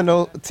many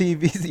national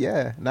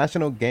TVs,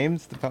 national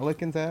games the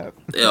Pelicans have?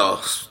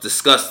 It's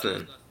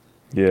disgusting.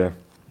 Yeah.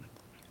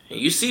 And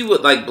you see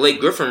what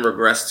Blake Griffin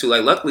regressed to.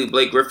 Luckily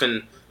Blake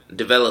Griffin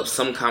developed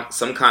some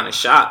kind of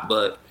shot,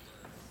 but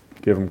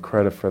give him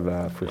credit for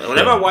that.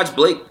 Whenever I watch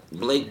Blake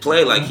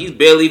play, he's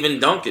barely even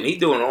dunking. He's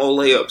doing all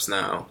layups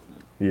now.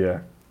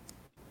 Yeah.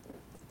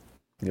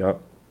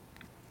 Yep.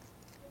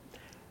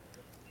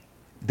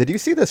 Did you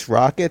see this?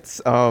 Rockets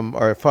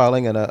are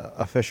filing an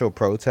official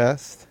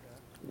protest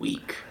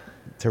Weak.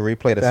 to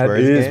replay the That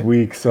Spurs is game.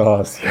 weak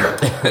sauce.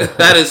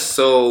 That is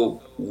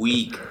so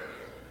weak.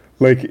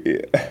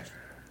 Like,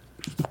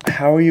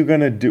 how are you going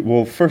to do...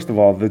 Well, first of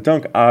all, the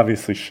dunk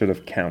obviously should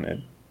have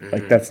counted.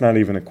 Like, that's not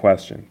even a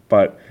question.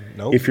 But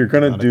Nope, if you're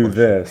going to not a do question.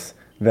 this,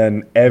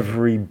 then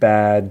every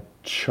bad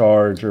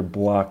charge or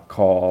block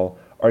call,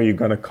 are you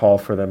going to call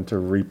for them to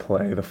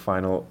replay the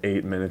final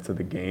 8 minutes of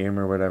the game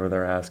or whatever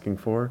they're asking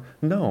for?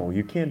 No,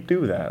 you can't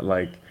do that.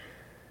 Like,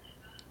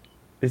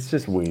 it's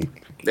just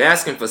weak. They're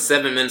asking for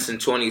 7 minutes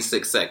and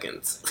 26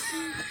 seconds.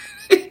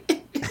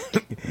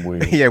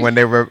 Weak. Yeah, when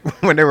they were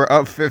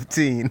up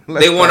 15.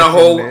 They want a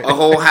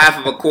whole half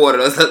of a quarter.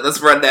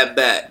 Let's run that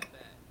back.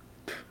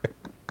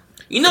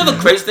 You know the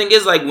crazy thing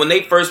is, like, when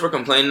they first were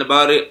complaining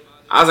about it,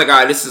 I was like, all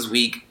right, this is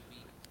weak,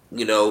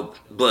 you know,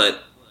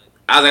 but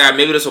I was like, all right,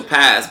 maybe this will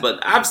pass. But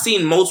I've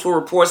seen multiple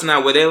reports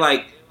now where they're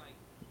like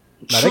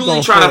they truly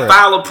going trying for to it.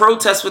 file a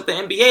protest with the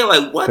NBA.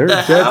 Like, what They're the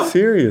dead hell?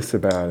 serious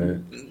about it.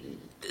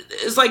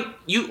 It's like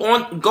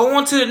go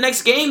on to the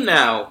next game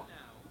now.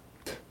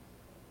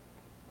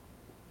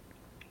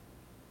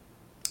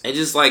 It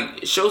just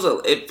like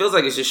it feels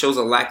like it just shows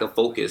a lack of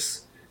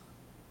focus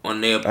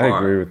on their part. I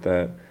agree with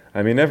that.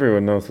 I mean,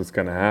 everyone knows what's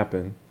going to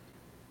happen.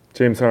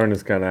 James Harden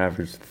is going to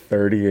average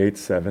 38,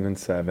 7, and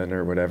 7,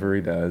 or whatever he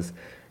does.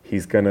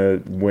 He's going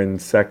to win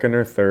second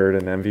or third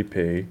in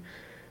MVP.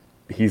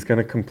 He's going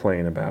to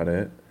complain about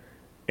it.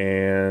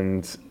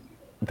 And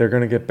they're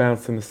going to get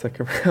bounced in the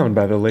second round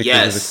by the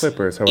Lakers or the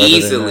Clippers, however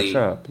easily. they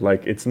match up.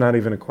 Like, it's not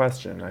even a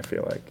question, I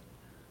feel like.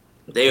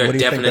 They are What do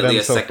you think of definitely them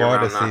a so second far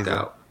round this season?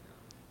 knockout.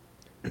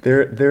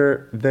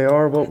 They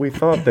are what we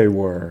thought they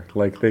were.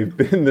 Like, they've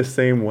been the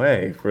same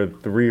way for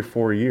 3 or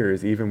 4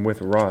 years, even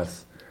with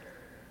Russ.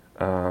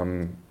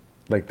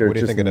 Like, they're What do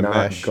you just think of the not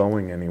mesh?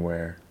 going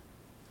anywhere.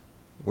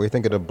 What do you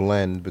think of the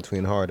blend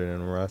between Harden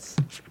and Russ?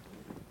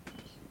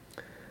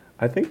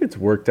 I think it's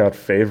worked out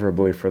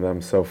favorably for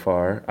them so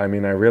far. I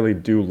mean, I really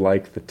do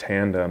like the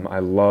tandem. I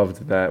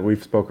loved that.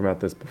 We've spoken about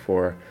this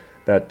before.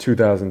 That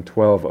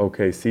 2012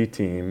 OKC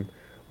team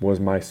was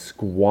my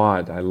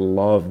squad. I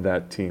loved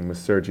that team with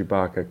Serge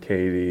Ibaka,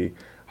 KD,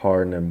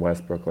 Harden, and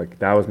Westbrook. Like,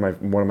 that was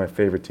one of my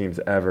favorite teams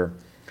ever.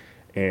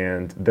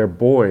 And they're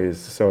boys,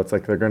 so it's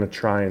like they're going to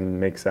try and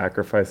make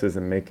sacrifices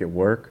and make it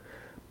work.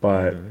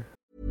 But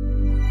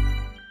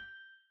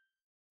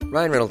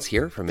Ryan Reynolds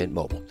here from Mint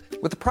Mobile.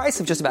 With the price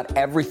of just about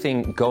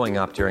everything going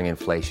up during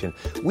inflation,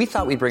 we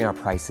thought we'd bring our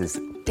prices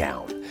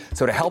down.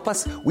 So to help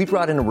us, we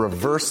brought in a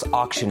reverse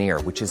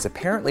auctioneer, which is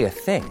apparently a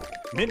thing.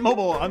 Mint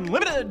Mobile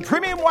Unlimited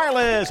Premium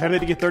Wireless. How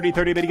to get 30,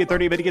 30, bit to get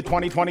 30, bit to get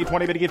 20, 20,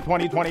 20, bit to get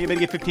 20, 20, bit to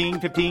get 15,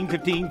 15,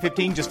 15,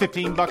 15, just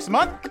 $15 a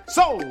month?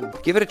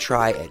 Sold! Give it a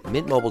try at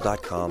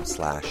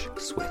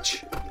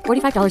mintmobile.com/switch.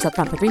 $45 up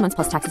front for 3 months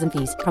plus taxes and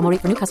fees. Promo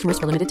rate for new customers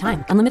for limited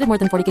time. Unlimited more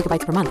than 40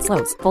 gigabytes per month.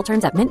 Slows full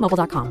terms at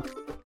mintmobile.com.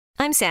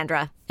 I'm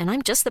Sandra, and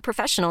I'm just the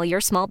professional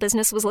your small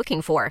business was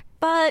looking for.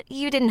 But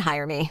you didn't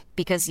hire me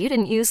because you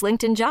didn't use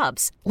LinkedIn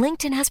Jobs.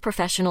 LinkedIn has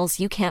professionals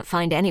you can't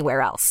find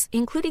anywhere else,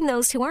 including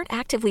those who aren't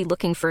actively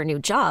looking for a new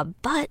job,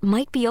 but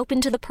might be open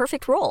to the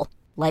perfect role,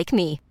 like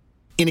me.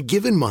 In a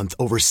given month,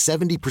 over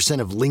 70%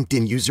 of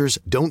LinkedIn users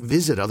don't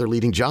visit other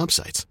leading job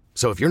sites.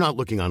 So if you're not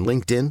looking on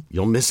LinkedIn,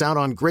 you'll miss out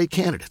on great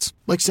candidates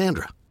like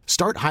Sandra.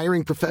 Start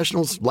hiring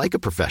professionals like a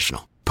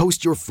professional.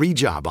 Post your free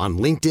job on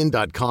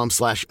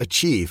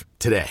linkedin.com/achieve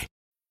today.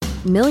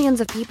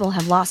 Millions of people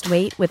have lost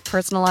weight with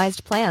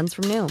personalized plans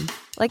from Noom.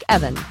 Like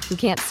Evan, who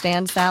can't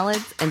stand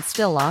salads and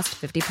still lost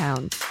 50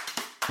 pounds.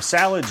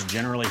 Salads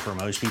generally for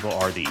most people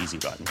are the easy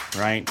button,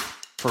 right?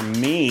 For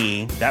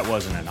me, that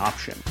wasn't an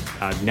option.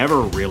 I never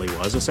really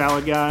was a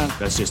salad guy.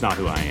 That's just not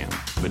who I am.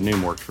 But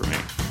Noom worked for me.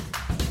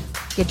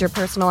 Get your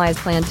personalized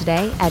plan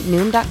today at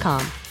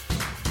Noom.com.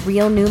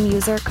 Real Noom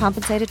user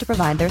compensated to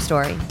provide their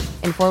story.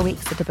 In 4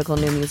 weeks, the typical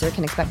Noom user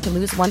can expect to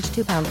lose 1 to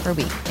 2 pounds per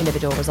week.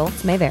 Individual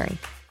results may vary.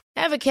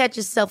 Ever catch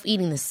yourself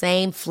eating the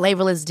same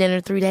flavorless dinner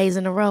 3 days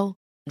in a row?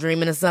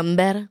 Dreaming of something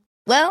better?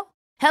 Well,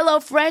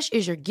 HelloFresh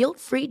is your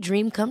guilt-free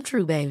dream come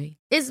true, baby.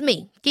 It's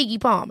me, Keke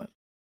Palmer.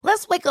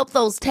 Let's wake up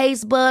those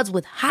taste buds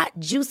with hot,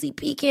 juicy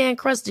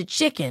pecan-crusted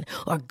chicken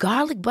or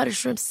garlic butter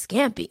shrimp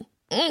scampi.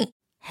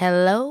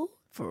 Hello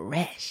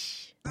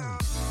Fresh.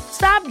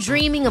 Stop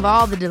dreaming of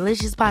all the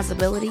delicious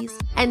possibilities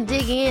and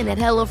dig in at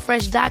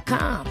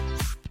HelloFresh.com.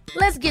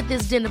 Let's get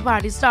this dinner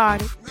party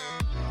started.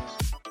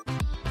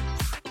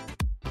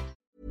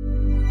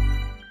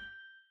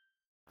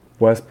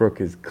 Westbrook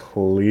is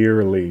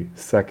clearly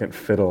second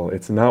fiddle.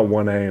 It's not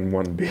 1A and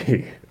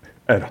 1B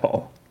at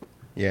all.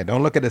 Yeah,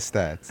 don't look at the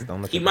stats.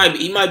 Don't look. He might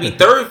be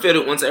third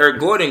fiddle once Eric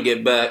Gordon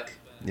get back.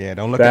 Yeah,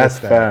 don't look That's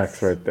at the stats.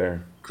 facts right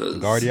there.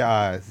 Guard your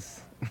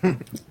eyes.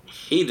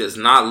 He does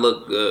not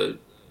look good.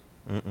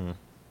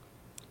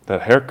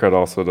 That haircut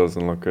also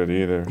doesn't look good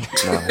either.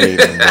 Not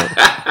hating, but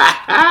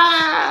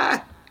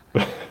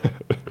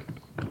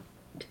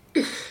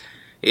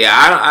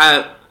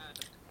Yeah,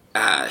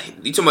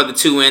 you talking about the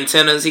two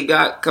antennas he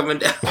got coming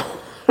down?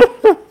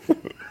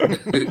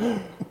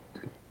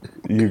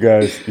 You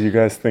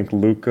guys think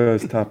Luka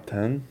is top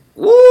 10?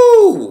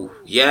 Woo!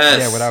 Yes.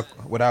 Yeah,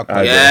 without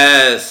question.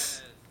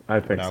 Yes. I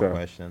think Without so.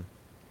 question.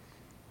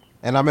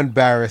 And I'm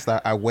embarrassed.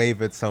 I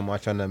wavered so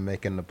much on them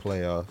making the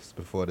playoffs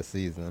before the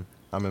season.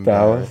 I'm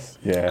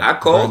embarrassed. Dallas? Yeah. I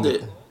called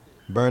it.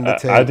 Burn the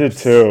tapes. I did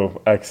too,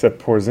 except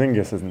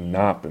Porzingis has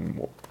not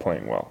been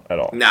playing well at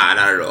all. Nah,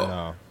 not at all.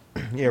 No.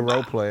 Yeah,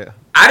 role player.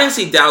 I didn't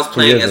see Dallas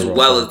playing is as a role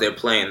well player. as they're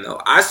playing, though.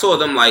 I saw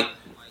them like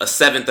a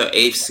 7th or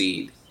 8th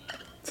seed.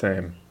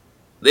 Same.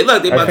 They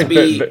look they I about to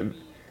think be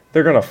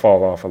they're gonna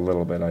fall off a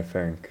little bit. I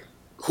think.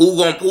 who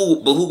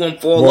gonna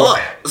fall Well, up?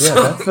 yeah,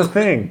 that's the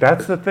thing.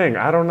 That's the thing.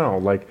 I don't know.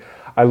 Like,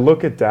 I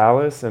look at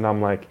Dallas and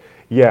I'm like,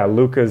 yeah,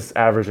 Luka's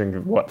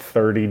averaging what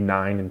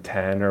 39 and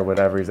 10 or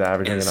whatever he's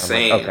averaging,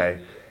 Insane. and I'm like,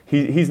 okay,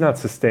 he's not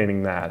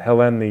sustaining that.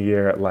 He'll end the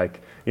year at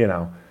like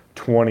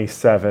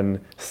 27,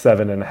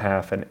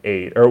 7.5, and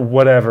 8 or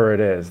whatever it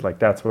is. Like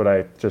that's what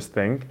I just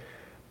think.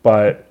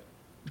 But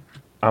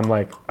I'm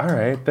like, all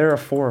right, they're a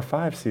 4 or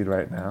 5 seed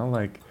right now.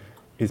 Like,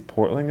 is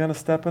Portland gonna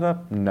step it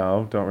up?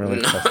 No, don't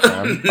really trust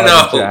them. No.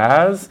 Are the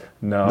Jazz?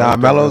 No. Nah,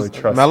 don't Melo's really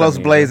trust Melo's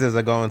them either. Blazers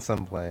are going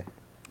someplace.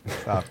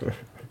 Stop it.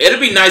 It'd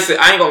be nice.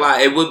 I ain't gonna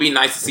lie. It would be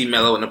nice to see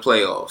Melo in the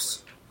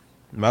playoffs.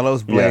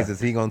 Melo's Blazers,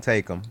 he gonna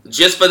take them.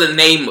 Just for the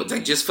name,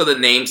 just for the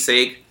name's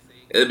sake,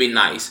 it'd be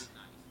nice.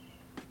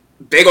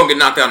 They gonna get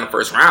knocked out in the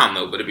first round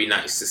though, but it'd be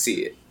nice to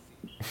see it.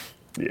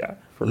 Yeah.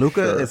 For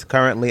Luka sure. is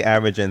currently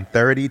averaging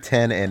 30,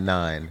 10, and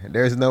 9.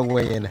 There's no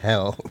way in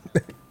hell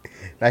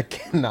that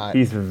cannot.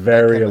 He's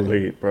very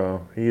elite,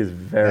 bro. He is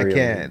very I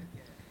can't. elite.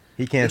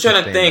 He I'm can't. trying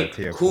to sustain think that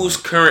tier who's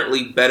point.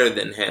 currently better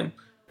than him.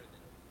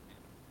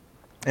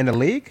 in the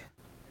league.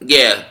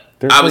 Yeah,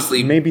 There's obviously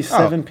like maybe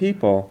 7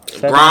 people.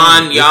 7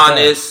 Bron, if that.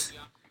 Giannis.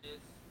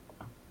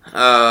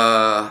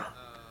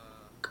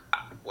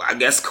 I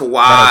guess That are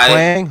Kawhi.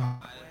 playing.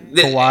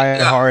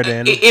 Kawhi,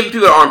 Harden, Even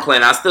people that aren't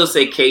playing, I still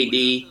say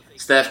KD,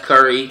 Steph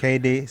Curry,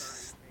 KD.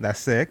 That's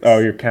 6. Oh,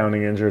 you're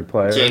counting injured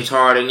players. James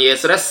Harden. Yeah,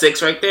 so that's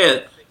 6 right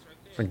there.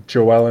 Like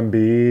Joel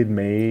Embiid,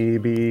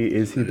 maybe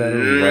is he better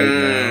right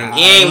now?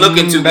 He ain't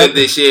looking too good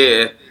this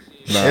year.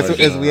 No,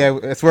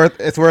 It's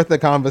worth the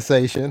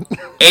conversation.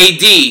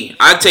 AD,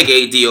 I'd take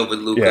AD over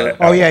Luka. yeah.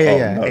 Oh,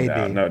 yeah. No AD.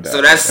 doubt, no doubt.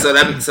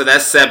 So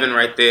that's 7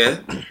 right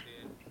there.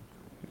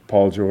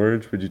 Paul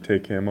George, would you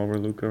take him over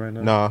Luka right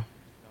now? No.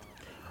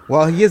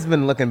 Well, he has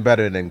been looking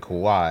better than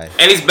Kawhi.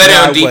 And he's better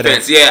Yeah, on I wouldn't.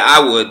 defense. Yeah, I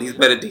would. He's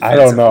better defensively. I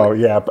don't know.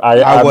 Yeah,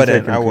 I I'm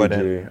wouldn't. taking I PG.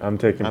 wouldn't. I'm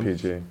taking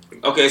PG.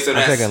 Okay, so I'm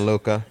that's taking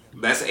Luka.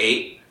 That's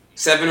 8,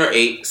 7 or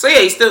 8. So yeah,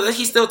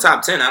 he's still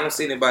top 10. I don't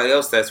see anybody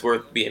else that's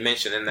worth being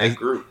mentioned in that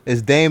group.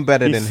 Is Dame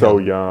better than He's so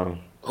him? young.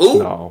 Who?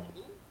 No.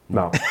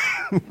 No,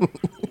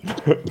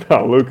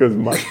 Luka's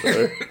much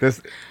better. The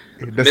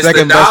Mr.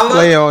 second best Dollar?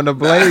 player on the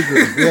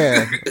Blazers.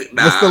 Yeah.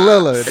 Nah. Mr.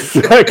 Lillard.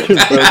 Second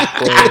best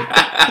player.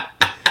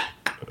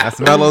 That's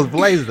Melo's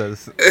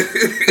Blazers.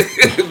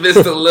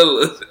 Mr.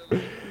 Lillard.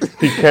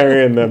 He's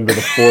carrying them to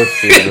the 4th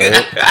seed,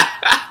 right?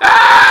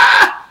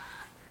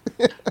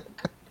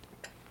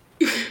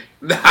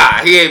 Nah,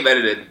 he ain't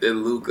better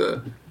than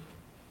Luka.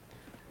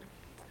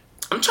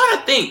 I'm trying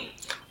to think.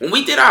 When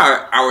we did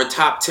our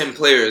top 10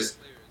 players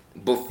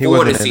before the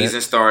wasn't in season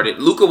it. started,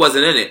 Luka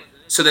wasn't in it.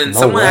 So then No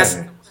someone way.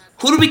 has.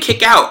 Who do we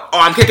kick out? Oh,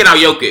 I'm kicking out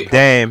Jokic.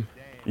 Dame.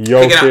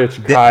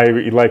 Jokic,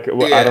 Kyrie, like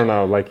Yeah. I don't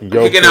know, like kicking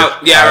Jokic,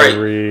 out- yeah, right.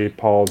 Kyrie,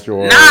 Paul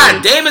George.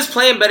 Nah, Dame is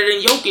playing better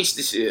than Jokic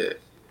this year.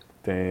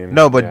 Dame.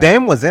 No, but yeah.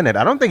 Dame was in it.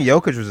 I don't think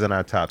Jokic was in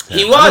our top 10.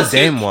 He I was. know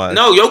Dame was.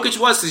 No, Jokic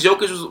was. Because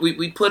Jokic was.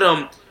 We put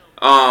him.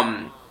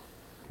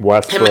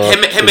 Westbrook.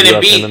 Him and did you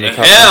have him in Embiid. the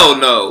top Hell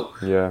no.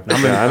 10? Yeah,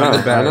 I'm yeah, I know.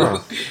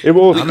 embarrassed. It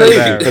was I'm crazy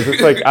embarrassed. because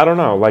it's like I don't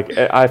know. Like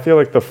I feel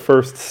like the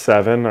first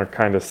 7 are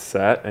kind of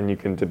set, and you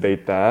can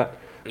debate that.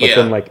 But Yeah.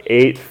 then like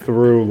 8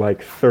 through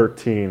like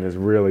 13 is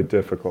really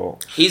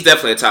difficult. He's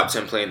definitely a top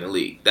 10 player in the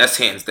league. That's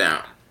hands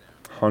down.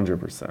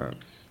 100%.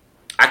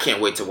 I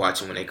can't wait to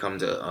watch him when they come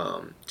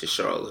to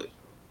Charlotte.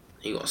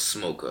 He gonna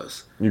smoke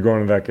us. You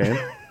going to that game?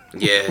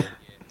 Yeah.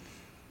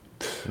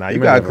 Nah, You you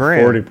might got have a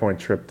Graham. 40-point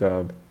trip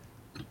dub.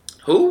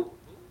 Who?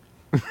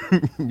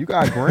 You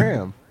got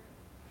Graham.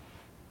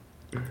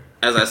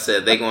 As I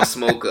said, they gonna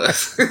smoke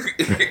us.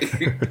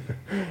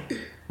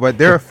 But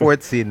they're a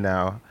 4th seed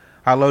now.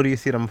 How low do you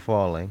see them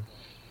falling?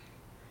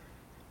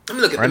 Let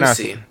me look at. Right Let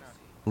me now, see.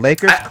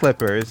 Lakers,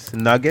 Clippers,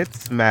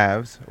 Nuggets,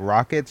 Mavs,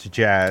 Rockets,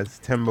 Jazz,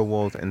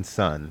 Timberwolves, and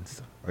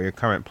Suns are your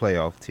current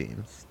playoff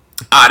teams.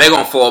 They're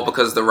gonna fall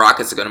because the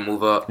Rockets are gonna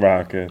move up.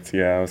 Rockets,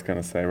 yeah, I was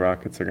gonna say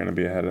Rockets are gonna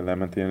be ahead of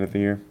them at the end of the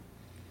year.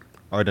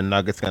 Are the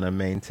Nuggets going to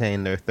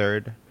maintain their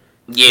 3rd?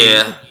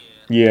 Yeah.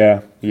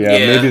 Yeah. Yeah.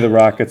 Maybe the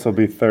Rockets will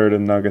be 3rd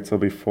and Nuggets will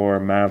be 4.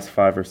 Mavs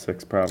 5 or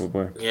 6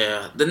 probably.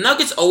 Yeah. The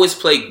Nuggets always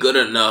play good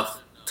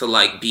enough to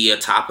like be a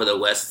top of the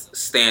West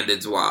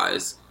standards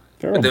wise.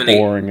 They're But a then they-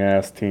 boring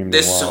ass team to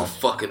They're so watch.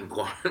 fucking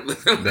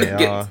boring. They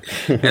are.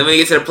 And when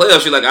you get to the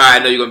playoffs, you're like, all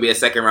right, I know you're gonna be a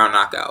second round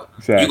knockout.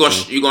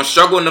 Exactly. You're gonna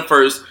struggle in the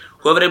first.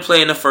 Whoever they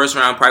play in the first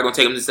round probably gonna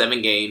take them to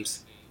 7 games.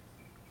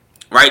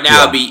 Right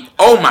now it'd be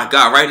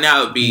right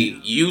now it'd be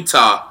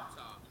Utah,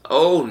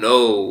 Oh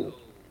no.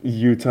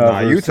 Utah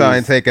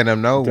ain't taking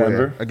them nowhere.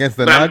 Denver? Against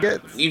the But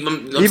Nuggets.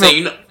 I'm saying,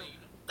 you know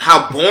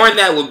how boring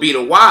that would be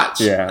to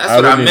watch. Yeah, that's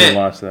what I wouldn't meant. even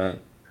watch that.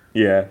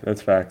 Yeah,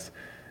 that's facts.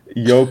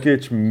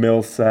 Jokic,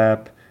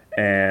 Millsap,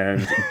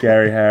 and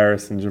Gary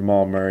Harris and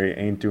Jamal Murray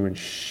ain't doing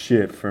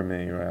shit for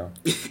me, bro.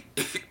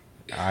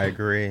 I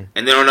agree.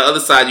 And then on the other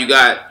side, you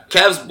got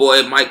Kev's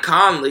boy Mike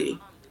Conley.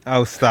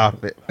 Oh,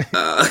 stop it.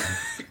 I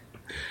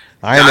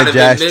ain't Donovan a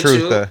Jazz Mitchell.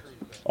 truther.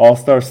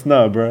 All-star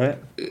snub, right?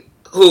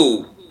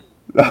 Who?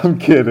 I'm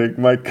kidding.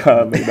 Mike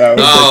Conley. That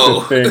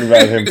was like the thing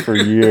about him for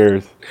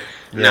years.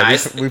 Yeah,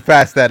 Nice. we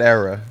passed that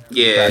era.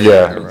 Yeah.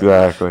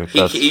 Exactly.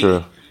 That's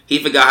true. He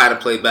forgot how to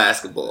play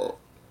basketball.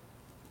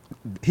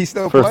 He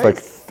still First, plays?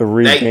 like,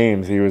 3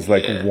 games, he was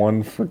like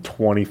 1 for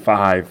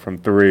 25 from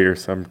 3 or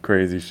some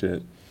crazy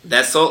shit.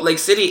 That Salt Lake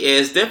City air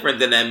is different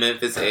than that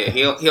Memphis air.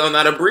 He don't know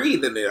how to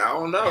breathe in it. I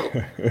don't know.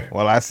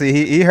 Well, I see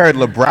he heard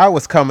LeBron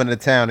was coming to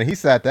town, and he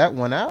sat that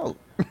one out.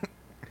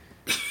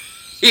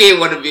 He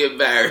didn't want to be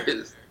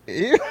embarrassed.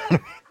 He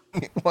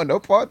want no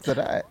parts of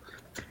that.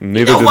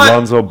 Neither did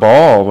Lonzo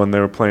Ball when they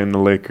were playing the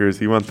Lakers.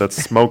 He want that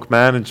smoke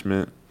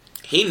management.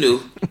 He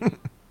knew.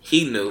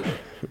 He knew.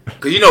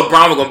 Because you know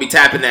Brown was going to be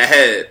tapping that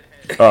head.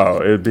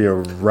 Oh, it'd be a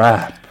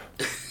wrap.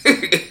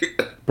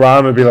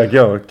 Brown would be like,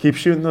 yo, keep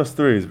shooting those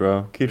threes,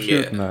 bro. Keep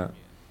shooting that.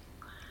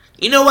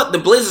 You know what? The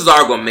Blazers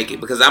are going to make it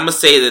because I'm going to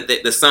say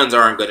that the Suns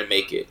aren't going to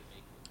make it.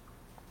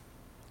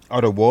 Oh,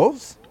 the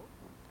Wolves?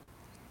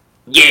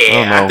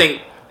 Yeah,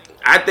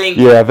 I think.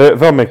 Yeah,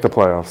 they'll make the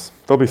playoffs.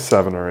 They'll be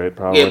 7 or 8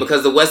 probably. Yeah,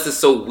 because the West is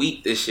so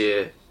weak this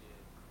year.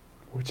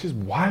 Which is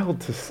wild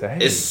to say.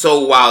 It's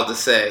so wild to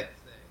say.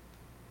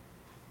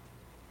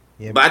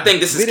 Yeah, but I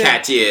think this is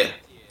Cat's year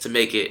to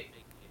make it.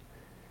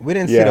 We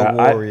didn't see the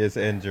Warriors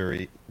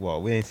injury.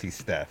 Well, we didn't see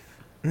Steph.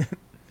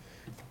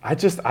 I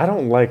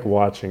don't like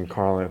watching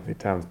Karl Anthony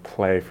Towns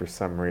play for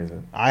some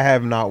reason. I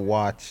have not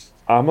watched.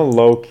 I'm a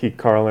low-key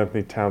Karl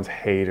Anthony Towns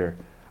hater.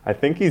 I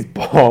think he's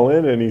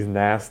balling and he's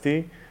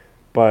nasty,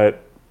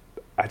 but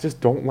I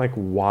just don't like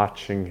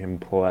watching him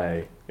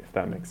play, if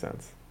that makes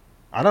sense.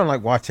 I don't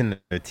like watching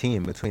the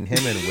team between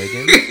him and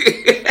Wiggins.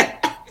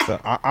 So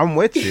I'm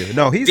with you.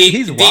 No, he's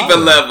deeper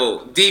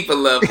level.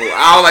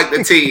 I don't like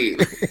the team.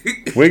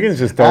 Wiggins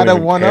just don't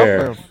even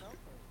care.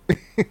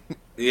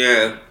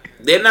 Yeah,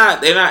 they're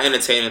not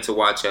entertaining to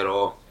watch at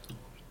all.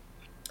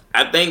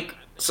 I think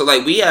so.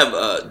 Like we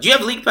have. Do you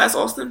have League Pass,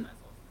 Austin?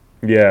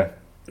 Yeah.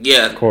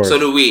 Yeah. Of course. So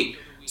do we.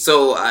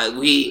 So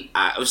we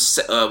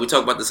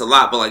talk about this a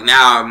lot, but like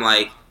now I'm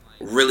like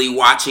really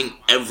watching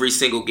every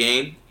single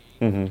game,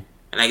 and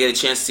I get a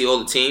chance to see all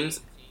the teams.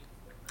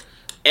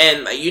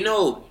 And like,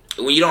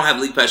 when you don't have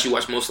League Pass, you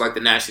watch most like the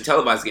nationally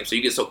televised games, so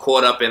you get so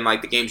caught up in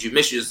like the games you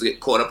miss. You just get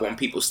caught up on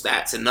people's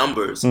stats and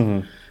numbers.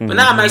 But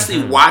now I'm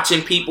actually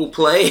watching people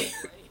play.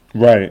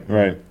 Right.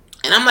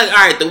 And I'm like, all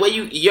right, the way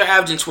you're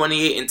averaging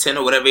 28 and 10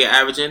 or whatever you're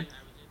averaging,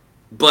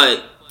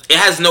 but it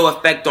has no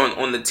effect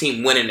on the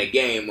team winning the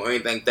game or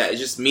anything like that. It's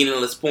just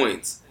meaningless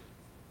points.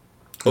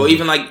 Or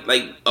even like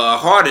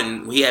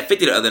Harden, he had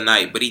 50 the other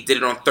night, but he did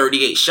it on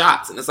 38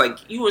 shots, and it's like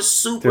you were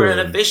super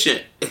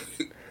inefficient.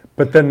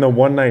 But then the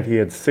one night he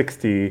had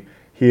 60,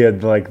 he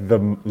had like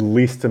the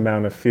least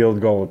amount of field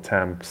goal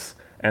attempts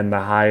and the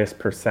highest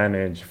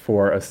percentage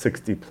for a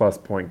 60-plus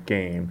point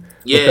game.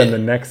 Yeah. But then the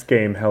next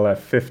game he'll have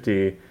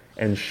 50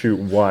 and shoot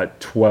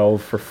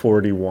 12 for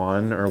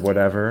 41 or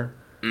whatever.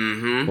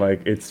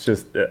 Like it's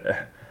just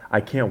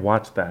I can't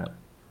watch that.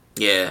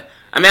 Yeah,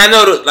 I mean I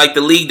know like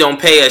the league don't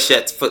pay us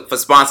yet for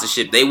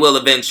sponsorship. They will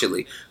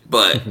eventually,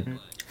 but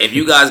if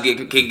you guys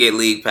can get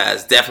League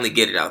Pass, definitely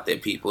get it out there,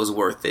 people. It's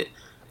worth it.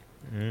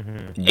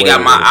 It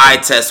got my eye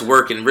test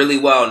working really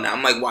well now.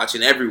 I'm like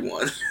watching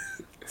everyone.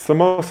 It's the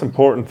most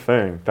important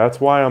thing.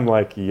 That's why I'm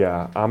like,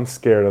 I'm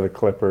scared of the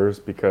Clippers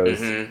because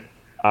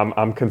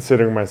I'm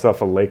considering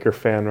myself a Laker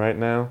fan right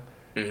now,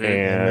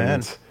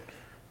 and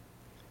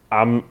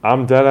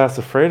I'm dead ass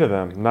afraid of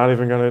them. Not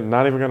even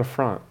gonna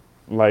front.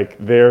 Like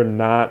they're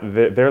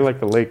like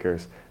the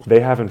Lakers.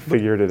 They haven't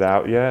figured it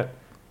out yet,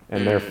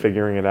 and they're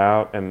figuring it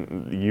out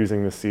and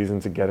using the season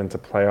to get into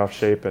playoff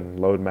shape and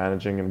load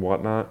managing and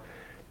whatnot.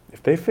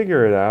 If they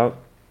figure it out,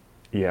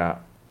 they're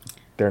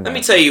not. Let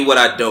me tell you what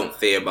I don't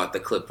fear about the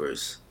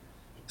Clippers.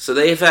 So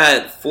they've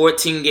had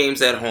 14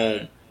 games at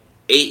home,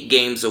 8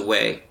 games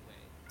away.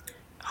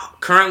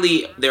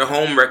 Currently, their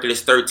home record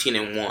is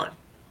 13-1.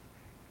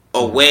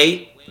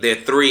 Away, they're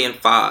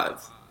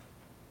 3-5.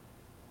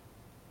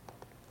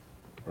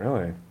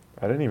 Really?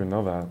 I didn't even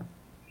know that.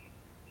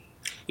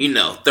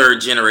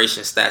 Third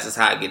generation stats is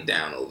how I get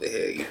down over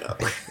here,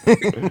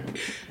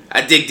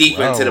 I dig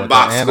deeper into the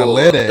box score.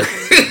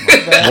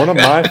 One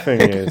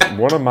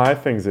of my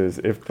things is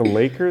if the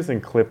Lakers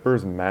and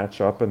Clippers match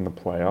up in the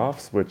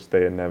playoffs, which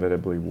they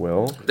inevitably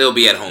will, they'll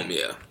be at home,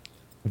 yeah.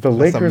 The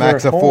Lakers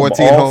max are at of home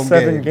 14 all home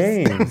 7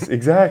 games. games.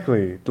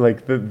 Exactly.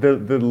 Like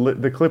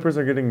the Clippers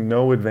are getting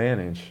no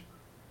advantage.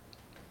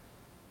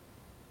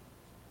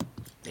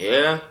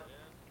 Yeah.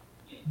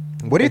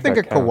 What do you think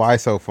of Kawhi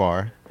so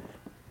far?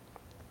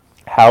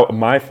 how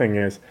my thing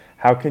is,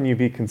 how can you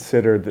be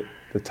considered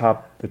the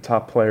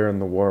top player in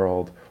the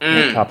world,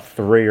 or top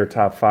 3 or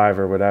top 5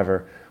 or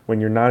whatever,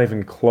 when you're not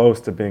even close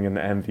to being in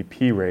the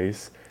MVP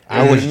race?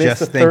 I was you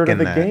just a third thinking of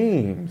the that.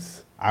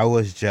 games.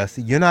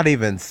 You're not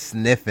even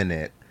sniffing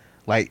it.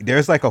 Like,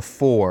 there's like a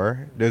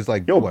 4. There's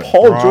like,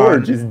 Paul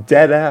George is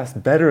dead ass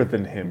better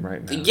than him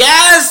right now.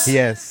 Yes.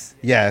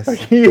 Yes. Like,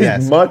 he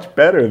is much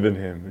better than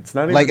him. It's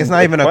not even like, it's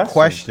not even a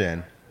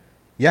question.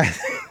 Yes.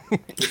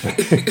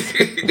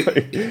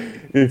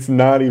 It's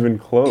not even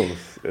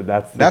close.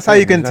 That's how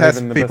you can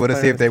test people to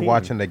see if they're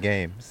watching the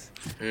games.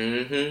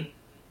 Mm-hmm.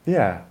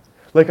 Yeah.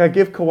 Like, I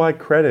give Kawhi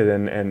credit,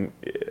 and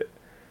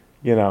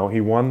you know, he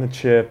won the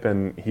chip,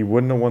 and he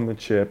wouldn't have won the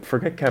chip.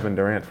 Forget Kevin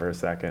Durant for a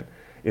second.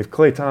 If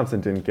Klay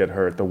Thompson didn't get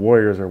hurt, the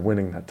Warriors are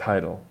winning that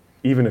title,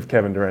 even if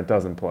Kevin Durant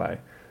doesn't play.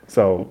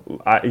 So,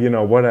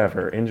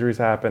 whatever. Injuries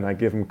happen. I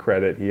give him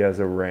credit. He has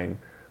a ring.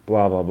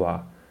 Blah, blah,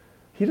 blah.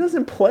 He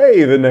doesn't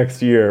play the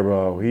next year,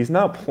 bro. He's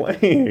not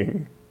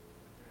playing.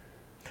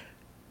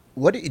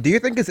 What do you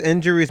think his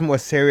injury is more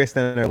serious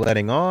than they're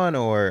letting on,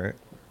 or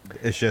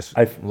it's just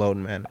load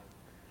man?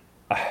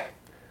 I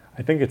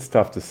think it's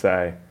tough to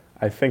say.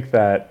 I think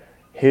that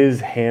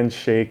his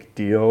handshake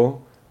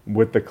deal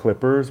with the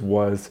Clippers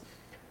was,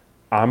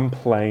 I'm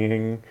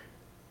playing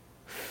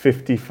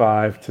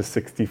 55 to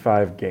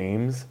 65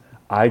 games.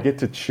 I get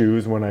to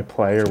choose when I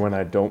play or when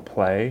I don't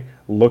play.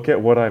 Look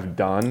at what I've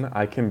done.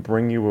 I can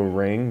bring you a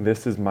ring.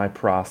 This is my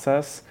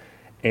process.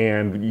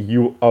 And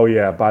you, oh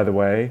yeah, by the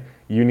way,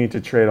 you need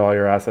to trade all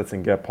your assets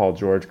and get Paul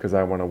George because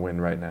I want to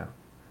win right now.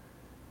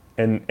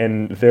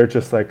 And they're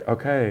just like,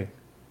 okay,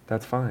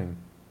 that's fine.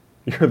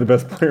 You're the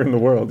best player in the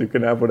world. You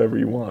can have whatever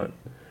you want.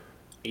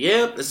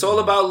 Yeah, it's all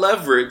about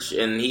leverage,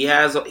 and he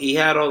had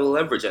all the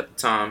leverage at the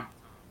time.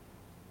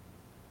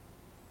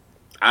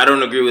 I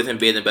don't agree with him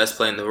being the best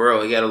player in the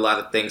world. He had a lot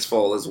of things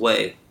fall his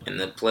way in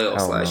the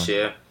playoffs last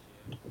year.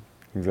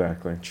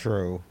 Exactly.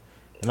 True.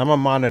 And I'm gonna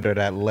monitor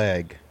that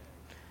leg.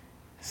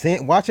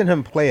 Watching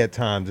him play at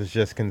times is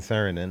just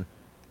concerning.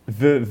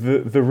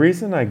 The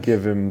reason I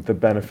give him the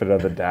benefit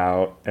of the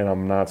doubt, and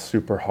I'm not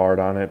super hard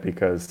on it,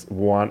 because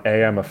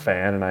I'm a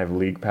fan and I have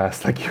league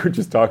pass, like you were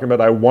just talking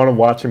about. I want to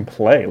watch him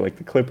play. Like,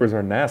 the Clippers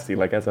are nasty.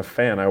 Like, as a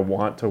fan, I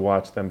want to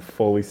watch them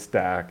fully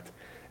stacked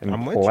and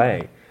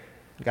play.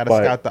 You got to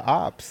scout the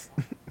ops.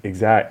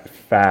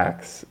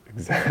 Facts.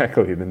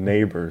 Exactly. The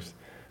neighbors.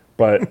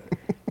 But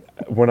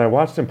when I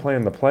watched him play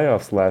in the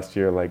playoffs last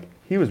year, like,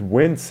 he was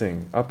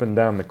wincing up and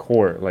down the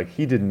court. Like,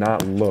 he did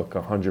not look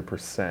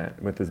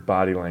 100% with his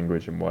body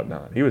language and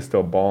whatnot. He was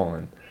still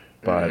balling,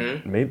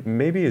 but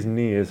maybe his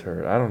knee is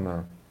hurt. I don't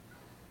know.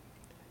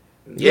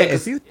 Yeah,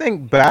 if you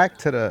think back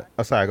to the...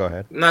 Oh, sorry, go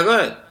ahead. No, go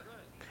ahead.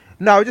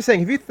 No, I was just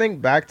saying, if you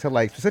think back to,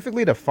 like,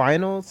 specifically the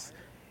finals,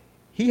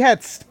 he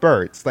had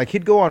spurts. Like,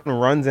 he'd go on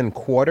runs in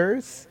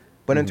quarters,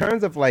 but in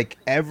terms of, like,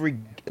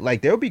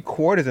 there'll be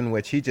quarters in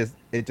which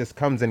it just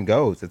comes and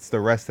goes. It's the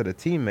rest of the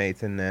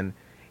teammates, and then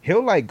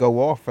he'll, like, go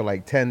off for,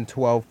 like, 10,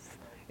 12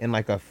 in,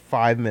 like, a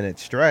 5-minute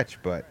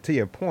stretch. But to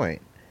your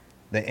point,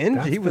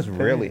 he was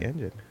really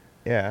injured.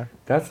 Yeah.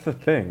 That's the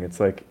thing. It's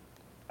like,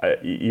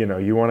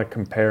 you want to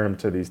compare him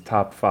to these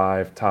top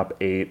 5, top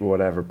 8,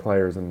 whatever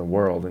players in the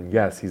world. And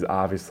yes, he's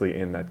obviously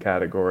in that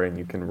category, and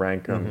you can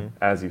rank him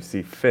as you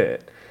see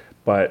fit.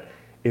 But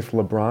if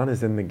LeBron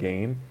is in the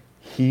game,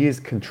 he is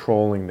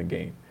controlling the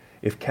game.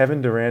 If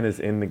Kevin Durant is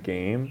in the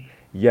game,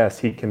 yes,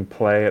 he can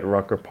play at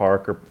Rucker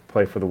Park or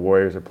play for the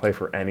Warriors or play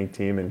for any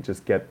team and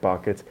just get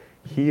buckets.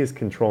 He is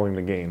controlling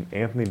the game.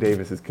 Anthony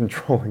Davis is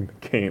controlling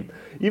the game.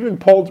 Even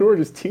Paul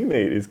George's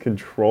teammate is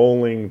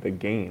controlling the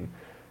game.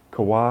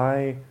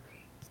 Kawhi,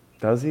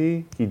 does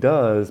he? He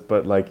does,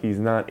 but, like, he's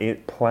not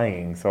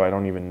playing, so I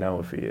don't even know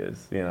if he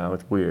is.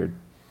 It's weird.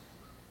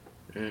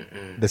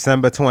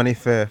 December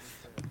 25th,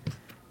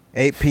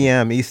 8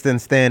 p.m. Eastern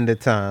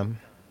Standard Time.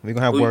 We're going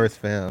to have words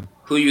for him.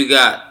 Who you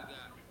got?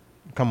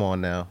 Come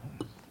on now.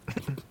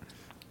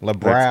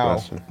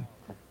 LeBron.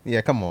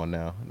 Yeah, come on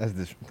now.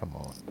 Come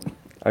on.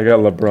 I got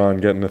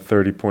LeBron getting a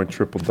 30-point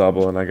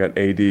triple-double, and I got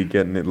AD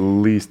getting at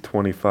least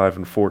 25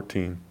 and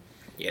 14.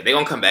 Yeah, they're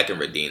going to come back and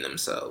redeem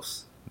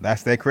themselves.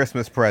 That's their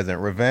Christmas present.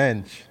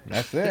 Revenge.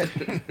 That's it.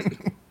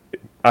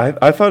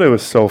 I thought it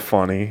was so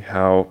funny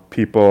how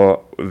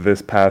people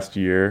this past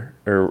year,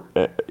 or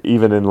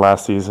even in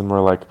last season,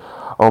 were like,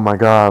 oh my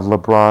God,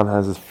 LeBron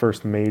has his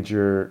first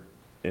major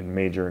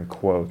in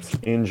quotes,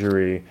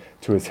 injury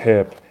to his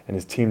hip, and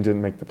his team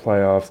didn't make the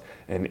playoffs,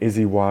 and is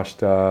he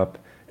washed up,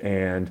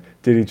 and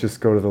did he just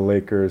go to the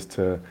Lakers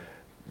to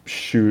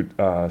shoot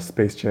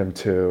Space Jam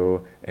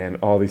 2 and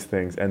all these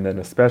things. And then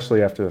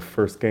especially after the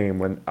first game,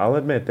 when I'll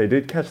admit they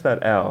did catch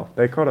that L.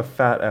 They caught a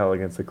fat L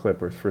against the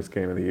Clippers first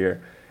game of the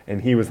year.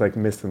 And he was like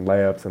missing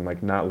layups and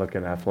like not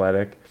looking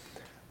athletic.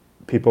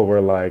 People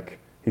were like,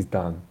 he's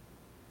done.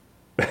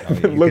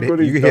 Look what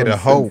he's done. You hit a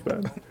hope.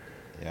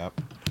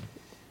 Yep.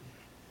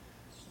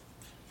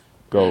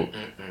 Go.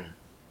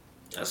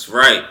 That's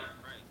right.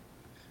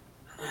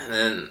 And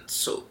then,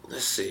 so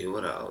let's see,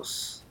 what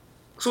else?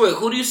 So wait,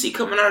 who do you see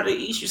coming out of the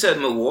East? You said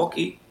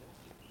Milwaukee.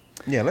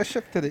 Yeah, let's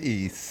shift to the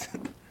East.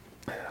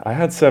 I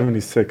had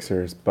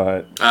 76ers,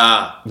 but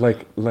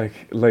like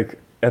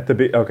at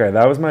the okay,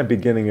 that was my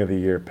beginning of the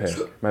year pick.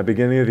 My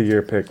beginning of the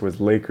year pick was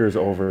Lakers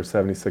over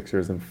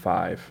 76ers in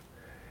 5.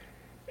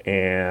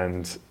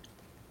 And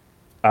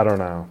I don't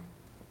know.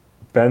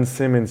 Ben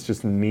Simmons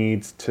just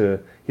needs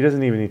to, he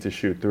doesn't even need to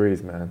shoot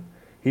threes, man.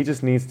 He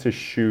just needs to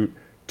shoot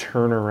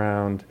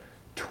turnaround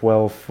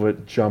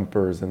 12-foot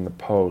jumpers in the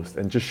post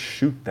and just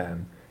shoot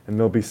them, and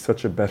they'll be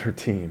such a better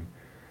team.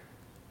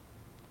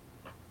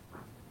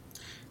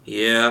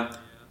 Yeah.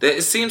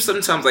 It seems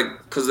sometimes like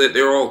because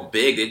they're all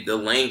big, the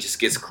lane just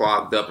gets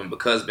clogged up, and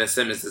because Ben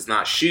Simmons does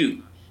not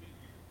shoot,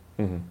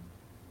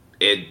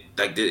 it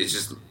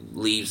just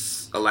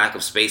leaves a lack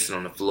of spacing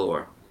on the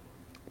floor.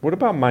 What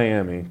about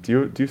Miami?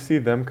 Do you see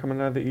them coming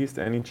out of the East?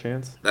 Any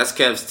chance? That's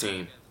Kev's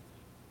team.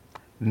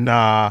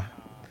 Nah,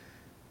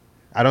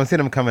 I don't see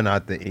them coming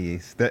out the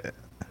East.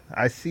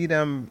 I see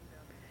them,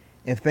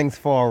 if things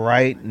fall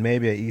right,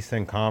 maybe an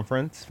Eastern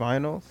Conference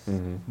Finals,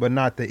 but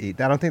not the East.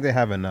 I don't think they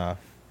have enough.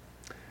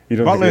 You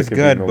don't Butler's think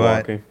they could good, beat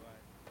but Milwaukee?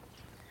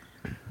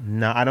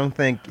 no, I don't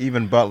think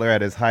even Butler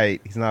at his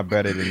height, he's not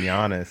better than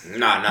Giannis.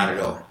 Nah, not at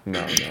all.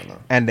 No.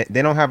 And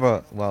they don't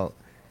have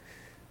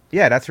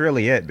yeah, that's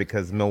really it,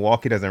 because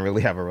Milwaukee doesn't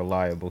really have a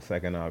reliable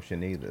second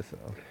option either. So,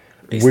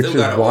 which is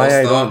why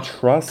I don't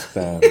trust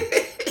them.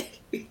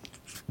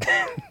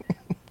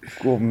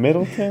 Well,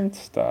 Middleton,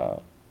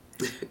 stop.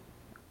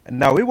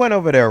 No, we went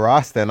over their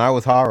roster and I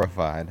was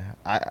horrified.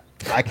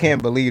 I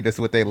can't believe this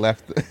what they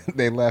left.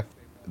 They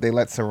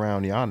let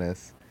surround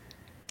Giannis.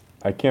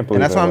 I can't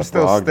believe. And that's why I'm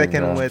still Brogdon, sticking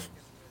bro. with.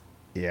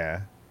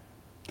 Yeah.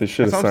 They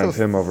should have signed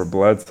him over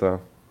Bledsoe.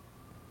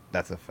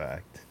 That's a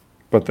fact.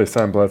 But they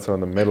signed Bledsoe in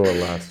the middle of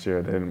last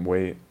year. They didn't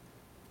wait.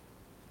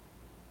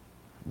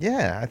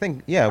 Yeah, I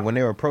think when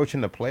they were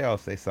approaching the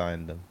playoffs, they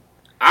signed him.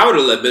 I would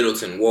have let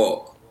Middleton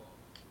walk.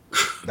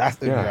 That's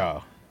the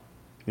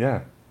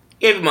Yeah.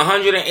 Gave him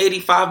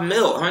 185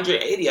 mil,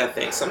 180, I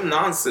think, some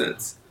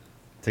nonsense.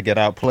 To get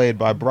outplayed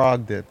by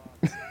Brogdon.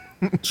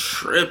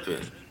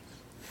 Tripping.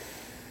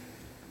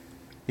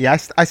 Yeah,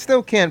 I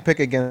still can't pick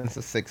against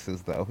the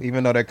Sixers though,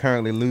 even though they're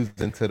currently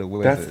losing to the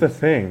Wizards. That's the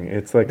thing.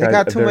 It's like they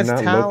got too they're much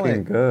not talent.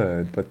 looking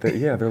good, but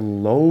they're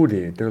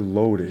loaded. They're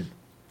loaded.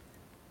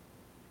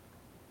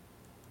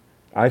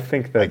 I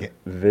think that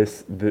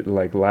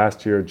like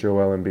last year,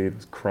 Joel Embiid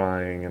was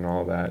crying and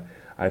all that.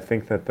 I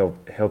think that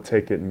he'll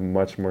take it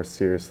much more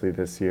seriously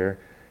this year,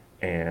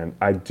 and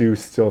I do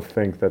still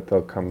think that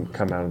they'll come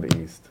out of the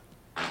East.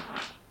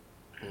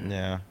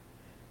 Yeah,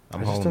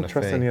 I just don't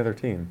trust any other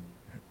team.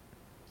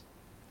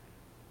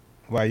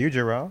 Why you,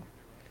 Jarrell?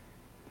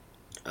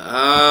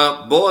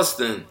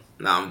 Boston.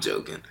 No, I'm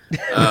joking.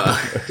 Yeah,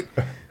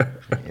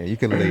 you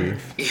can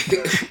leave.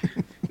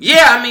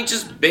 Yeah, I mean,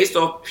 just based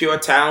off pure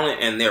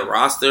talent and their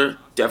roster,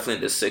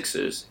 definitely the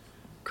Sixers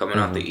coming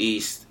out the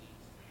East.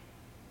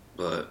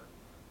 But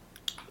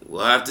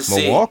we'll have to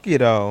see. Milwaukee,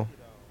 though.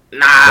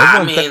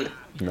 Nah,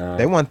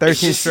 they won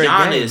 13 straight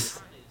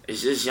games.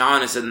 It's just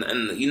Giannis,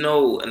 and you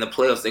know, in the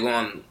playoffs they're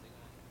going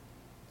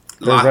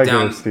to lock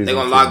down. They're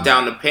going to lock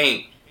down the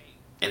paint,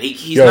 and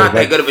he's not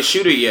that good of a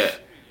shooter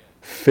yet.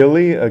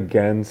 Philly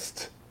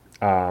against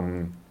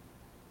the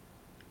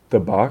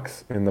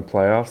Bucks in the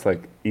playoffs,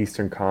 like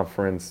Eastern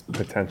Conference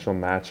potential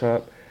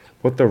matchup.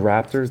 What the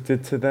Raptors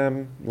did to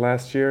them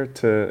last year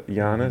to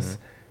Giannis,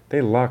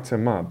 they locked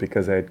him up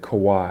because they had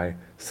Kawhi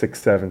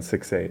 6'7",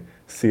 6'8",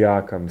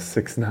 Siakam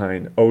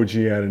 6'9", OG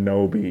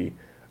Anunoby,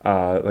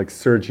 like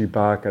Serge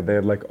Ibaka. They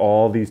had like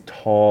all these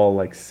tall,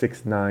 like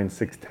 6'9",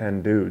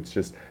 6'10" dudes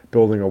just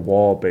building a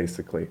wall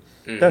basically.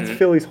 That's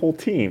Philly's whole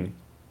team.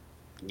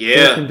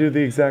 Yeah, they can do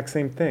the exact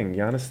same thing.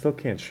 Giannis still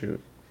can't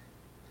shoot.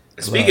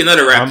 Speaking of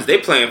the Raptors, they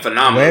playing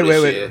phenomenal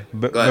this year.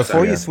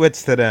 Before you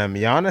switch to them,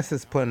 Giannis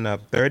is putting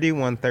up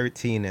 31,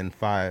 13, and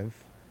 5.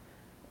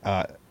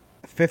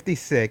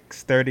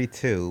 56,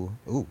 32,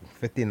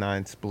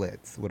 59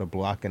 splits with a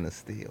block and a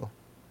steal.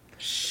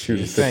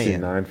 Shooting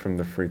 59 from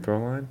the free throw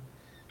line?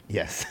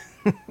 Yes.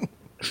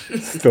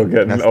 Still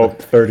getting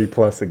 30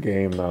 plus a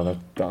game now.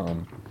 That's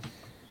dumb.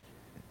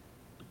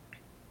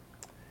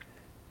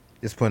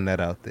 Just putting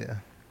that out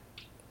there.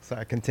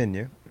 Sorry,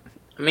 continue.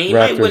 I mean, he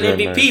might win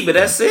MVP, but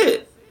that's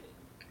it.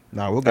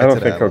 No, we'll get I to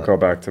don't think he'll go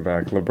back to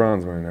back.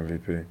 LeBron's winning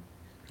MVP.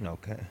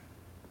 Okay.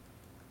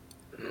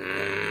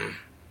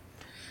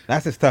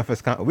 That's his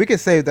toughest. We can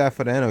save that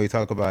for the end, or we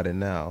talk about it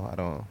now. I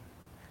don't.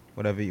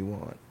 Whatever you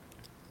want.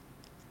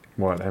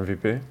 What,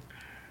 MVP?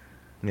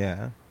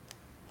 Yeah.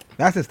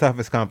 That's his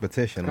toughest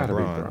competition. Gotta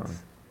be LeBron's. Bron.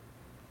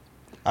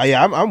 Oh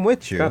yeah, I'm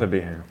with you. It's gotta be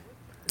him.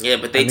 Yeah,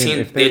 but their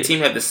team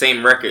have the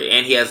same record,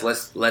 and he has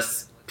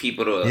less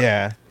people to.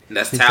 Yeah.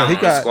 That's talent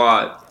on the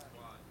squad.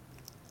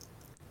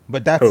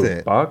 But that's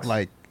it. Bucks?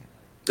 Like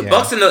the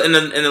Bucks and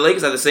the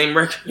Lakers have the same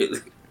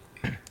record.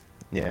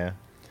 Yeah.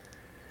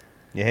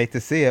 You hate to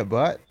see it,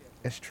 but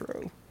it's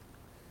true.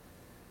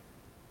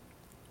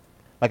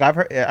 Like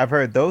I've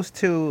heard those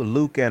two,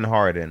 Luka and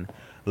Harden.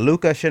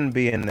 Luka shouldn't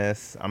be in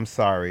this. I'm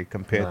sorry,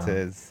 compared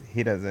to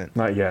he doesn't.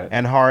 Not yet.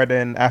 And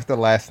Harden, after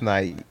last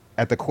night,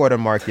 at the quarter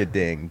mark, you're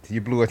dinged.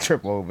 You blew a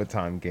triple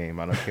overtime game.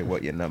 I don't care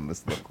what your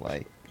numbers look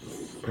like.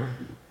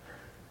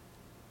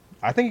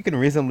 I think you can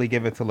reasonably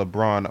give it to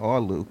LeBron or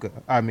Luka.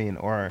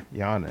 Or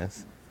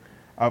Giannis.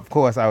 Of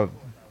course, I would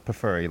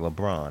prefer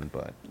LeBron,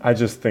 but I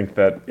just think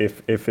that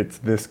if it's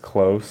this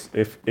close,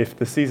 if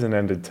the season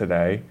ended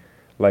today,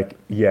 like,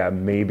 yeah,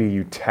 maybe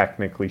you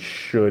technically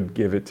should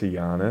give it to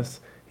Giannis.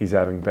 He's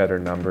having better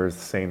numbers,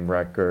 same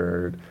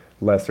record,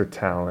 lesser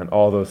talent,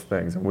 all those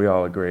things, and we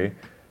all agree.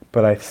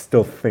 But I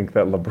still think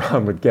that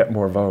LeBron would get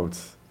more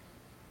votes.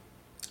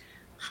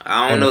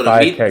 I don't know.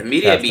 The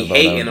media be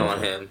hating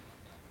on him.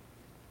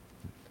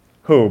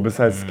 Who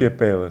besides Skip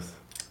Bayless?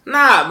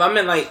 Nah, I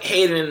mean like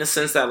hating in the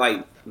sense that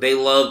like they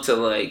love to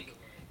like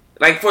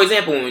for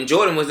example, when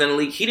Jordan was in the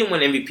league, he didn't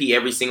win MVP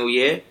every single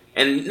year.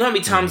 And you know how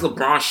many times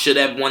LeBron should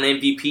have won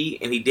MVP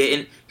and he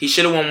didn't? He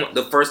should have won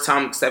the first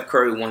time Steph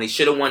Curry won. He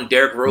should have won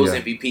Derrick Rose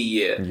MVP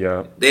year.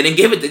 Yeah. They didn't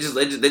give it. They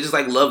just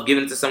like love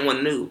giving it to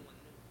someone new.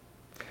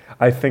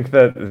 I think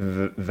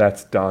that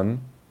that's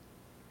done,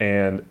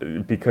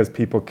 and because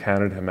people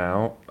counted him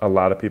out, a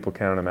lot of people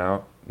counted him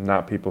out.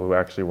 Not people who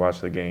actually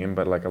watched the game,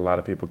 but like a lot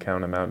of people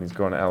count him out. And he's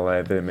going to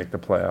LA. They didn't make the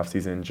playoffs.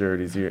 He's injured.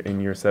 He's in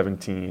year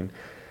 17.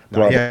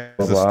 Blah, blah,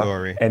 blah.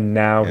 Story. And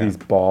now he's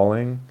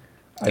balling.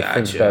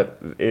 I think that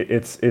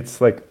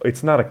it's like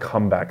it's not a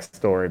comeback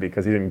story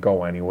because he didn't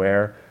go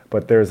anywhere,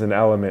 but there's an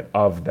element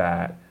of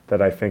that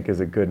I think is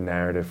a good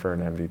narrative for an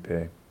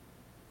MVP.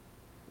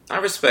 I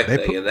respect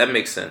that. Yeah, that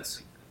makes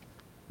sense.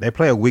 They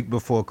play a week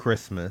before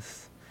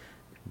Christmas.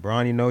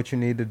 Bron, you know what you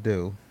need to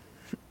do.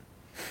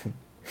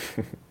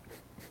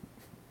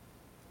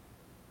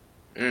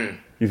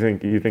 You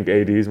think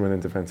AD's winning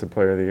Defensive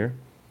Player of the Year?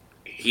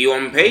 He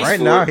on pace right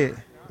for now. it.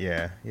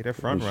 He's the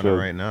front runner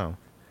right now.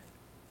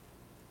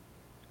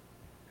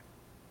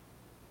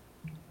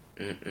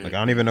 Like I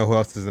don't even know who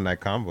else is in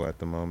that combo at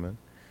the moment.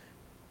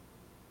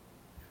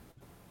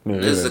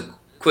 This is a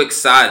quick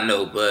side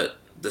note, but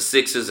the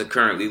Sixers are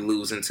currently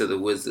losing to the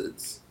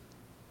Wizards.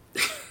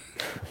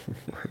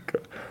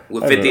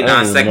 With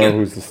 59 seconds, know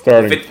who's the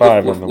starting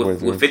five on the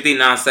Wizards? With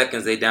 59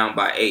 seconds, they down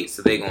by 8,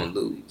 so they gonna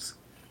lose.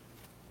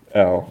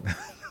 L.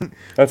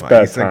 That's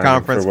bad timing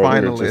conference for what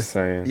finalist. We were just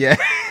saying. Yeah.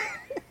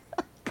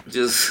 I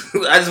just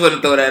want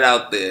to throw that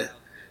out there.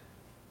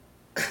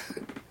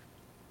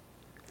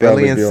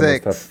 Philly and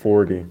 6 at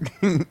 40.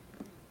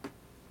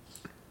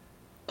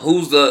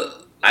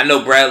 I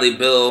know Bradley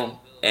Beal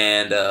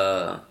and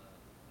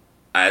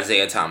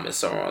Isaiah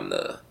Thomas are on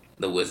the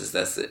Wizards.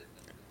 That's it.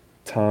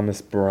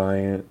 Thomas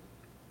Bryant,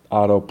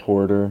 Otto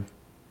Porter.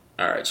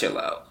 All right, chill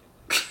out.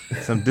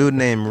 Some dude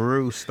named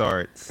Rue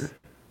starts.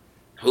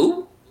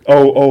 Who?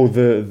 Oh,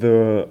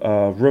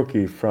 the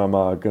rookie from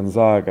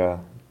Gonzaga.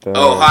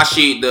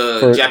 Hashi,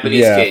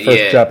 Japanese kid.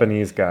 First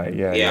Japanese guy.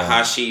 Yeah.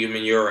 Hashi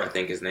Miura, I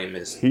think his name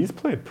is. He's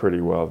played pretty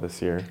well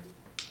this year.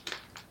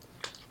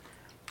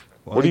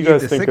 Well, what do you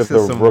guys think of the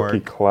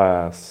rookie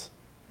class?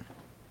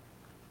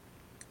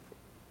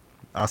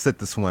 I'll sit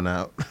this one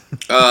out.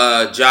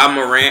 Ja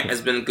Morant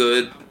has been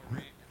good.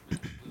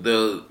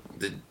 The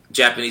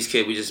Japanese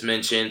kid we just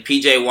mentioned.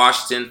 PJ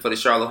Washington for the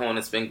Charlotte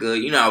Hornets been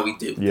good. You know how we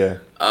do. Yeah.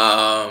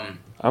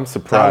 I'm Tyler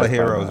surprised.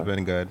 Hero's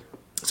been good.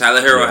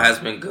 Tyler Hero has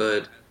been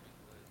good.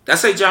 Did I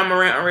say Ja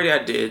Morant already? I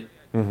did.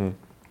 Mm-hmm.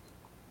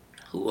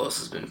 Who else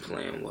has been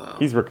playing well?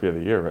 He's rookie of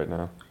the year right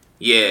now.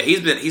 Yeah,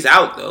 he's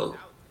out though.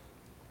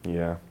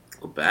 Yeah.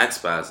 With back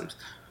spasms.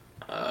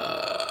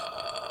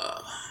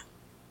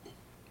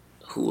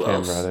 Who Cam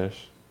else?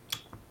 Reddish.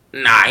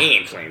 Nah, he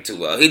ain't playing too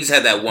well. He just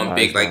had that one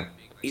big, like,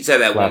 he's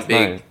had that one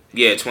big,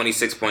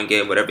 26-point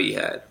game, whatever he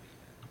had.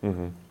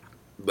 Mm-hmm.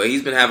 But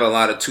he's been having a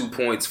lot of 2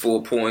 points,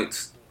 4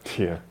 points.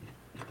 Yeah.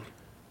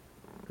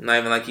 Not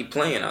even like he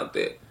playing out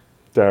there.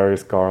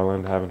 Darius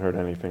Garland, haven't heard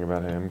anything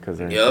about him because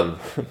they're Yep.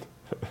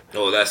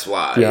 Oh, that's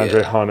why.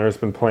 DeAndre Hunter's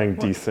been playing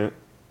decent.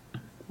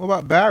 What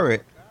about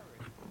Barrett?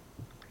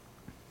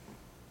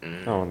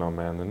 Oh no,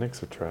 man, the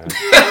Knicks are trash.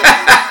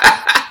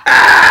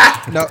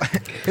 No,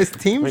 his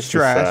team's Makes you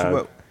trash. sad.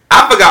 But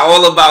I forgot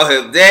all about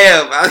him.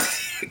 Damn.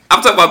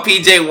 I'm talking about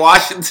PJ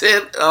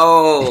Washington.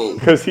 Oh.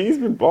 Because he's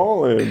been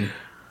balling.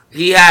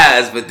 He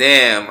has, but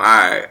damn. All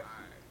right.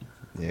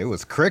 yeah, it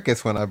was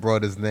crickets when I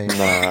brought his name.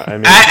 Nah, I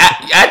mean,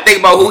 I think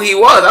about who he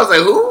was. I was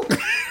like, who?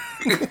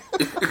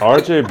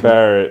 RJ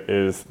Barrett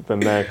is the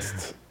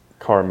next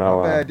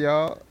Carmelo. Not bad,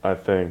 y'all. I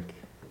think.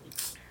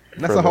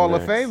 That's for a the Hall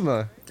of Knicks.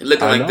 Famer. He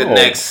looking I like the know.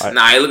 next. He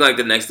looking like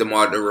the next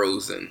DeMar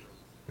DeRozan.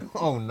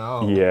 Oh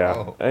no.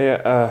 Yeah.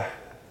 Oh.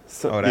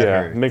 So, that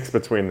yeah, hurts. mixed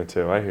between the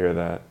two. I hear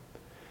that.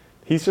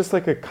 He's just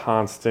like a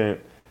constant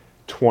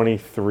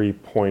 23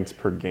 points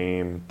per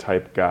game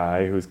type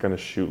guy who's going to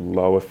shoot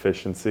low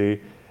efficiency,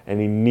 and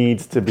he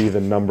needs to be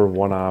the number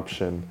one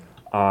option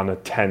on a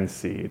 10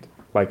 seed.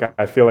 Like,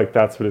 I feel like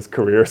that's what his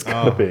career is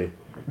going to be.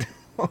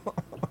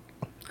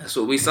 That's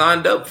what we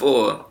signed up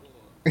for.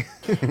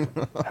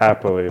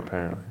 Happily,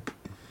 apparently.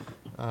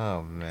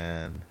 Oh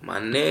man. My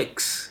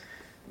Knicks.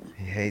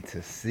 You hate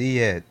to see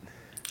it.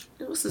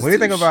 What What do you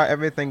think about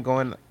everything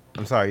going?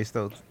 I'm sorry, you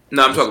still?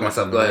 No, I'm talking to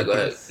myself. discussing Go the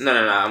ahead. Lakers? No,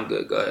 I'm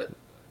good. Go ahead.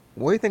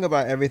 What do you think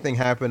about everything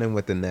happening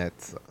with the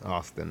Nets,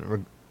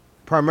 Austin?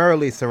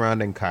 Primarily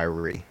surrounding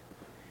Kyrie.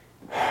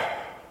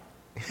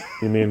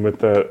 You mean with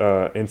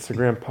the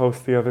Instagram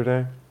post the other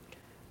day?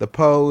 The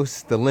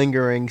post, the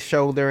lingering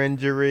shoulder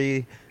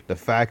injury, the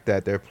fact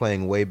that they're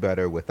playing way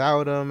better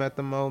without him at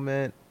the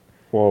moment.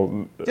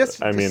 Well,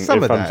 Just I mean, some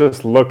if of I'm that.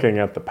 just looking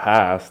at the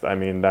past, I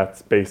mean,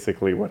 that's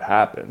basically what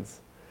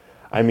happens.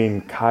 I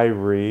mean,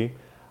 Kyrie,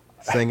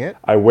 Sing it.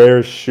 I wear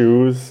his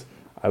shoes.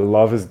 I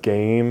love his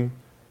game.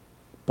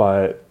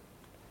 But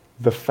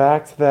the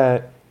fact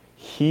that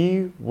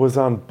he was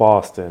on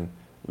Boston,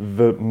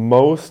 the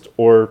most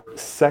or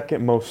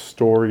second most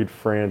storied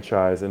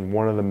franchise in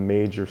one of the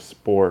major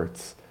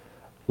sports,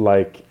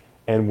 like,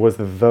 and was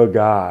the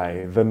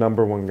guy, the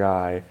number one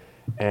guy,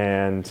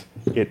 and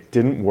it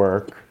didn't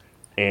work.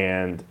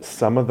 And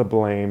some of the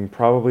blame,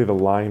 probably the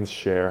lion's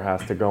share,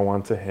 has to go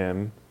onto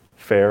him,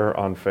 fair or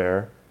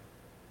unfair.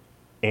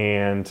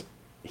 And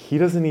he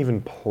doesn't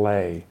even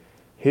play.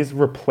 His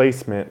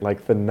replacement,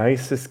 like the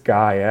nicest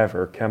guy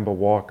ever, Kemba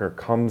Walker,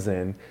 comes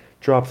in,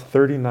 drops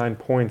 39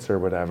 points or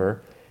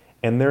whatever,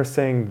 and they're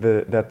saying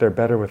that they're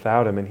better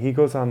without him. And he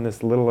goes on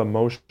this little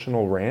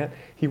emotional rant.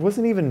 He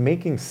wasn't even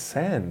making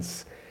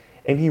sense.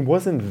 And he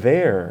wasn't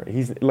there.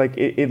 He's like,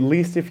 at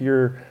least if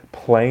you're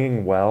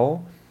playing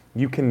well,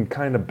 you can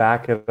kind of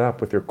back it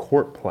up with your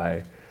court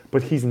play.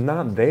 But he's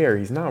not there.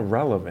 He's not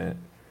relevant.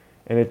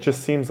 And it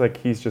just seems like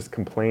he's just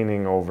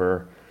complaining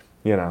over,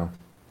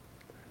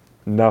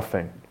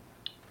 nothing.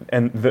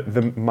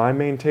 And my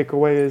main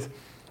takeaway is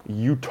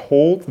you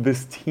told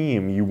this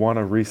team you want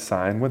to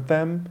re-sign with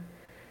them.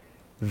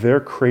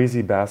 They're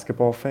crazy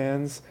basketball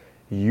fans.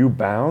 You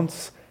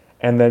bounce.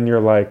 And then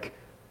you're like,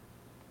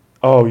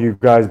 oh, you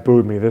guys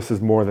booed me. This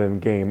is more than a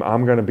game.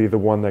 I'm going to be the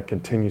one that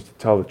continues to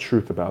tell the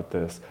truth about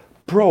this.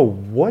 Bro,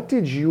 what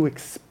did you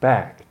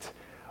expect?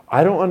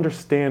 I don't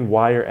understand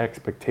why your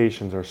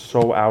expectations are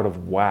so out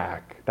of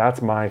whack.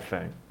 That's my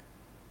thing.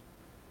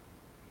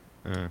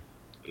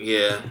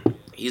 Yeah.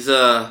 He's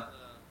in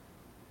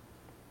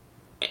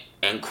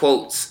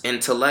quotes,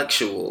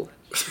 intellectual.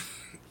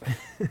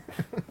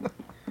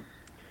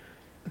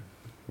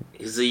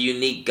 He's a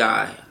unique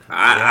guy.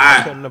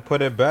 I couldn't have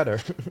put it better.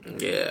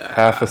 Yeah.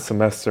 Half a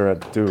semester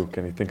at Duke,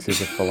 and he thinks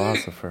he's a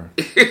philosopher.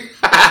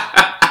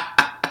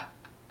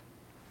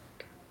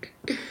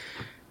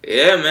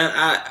 Yeah,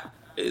 man.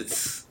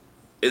 It's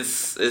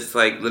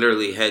like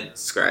literally head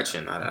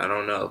scratching. I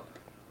don't know.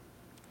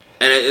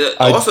 And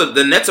also,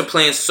 the Nets are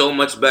playing so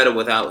much better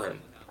without him.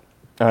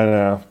 I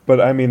know,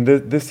 but I mean,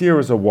 this year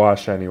was a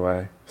wash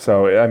anyway.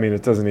 So I mean,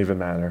 it doesn't even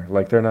matter.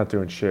 Like, they're not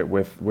doing shit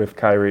with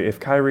Kyrie. If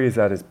Kyrie is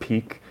at his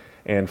peak,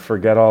 and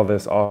forget all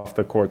this off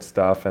the court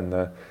stuff and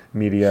the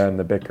media and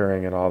the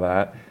bickering and all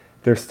that,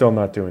 they're still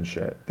not doing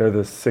shit. They're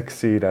the 6th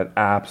seed at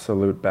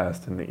absolute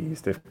best in the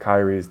East if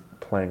Kyrie's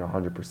playing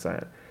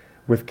 100%.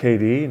 With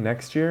KD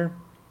next year,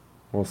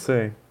 we'll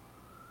see.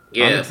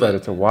 Yeah, I'm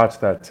excited to watch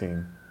that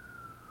team.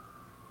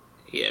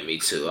 Yeah, me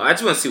too. I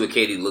just want to see what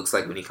KD looks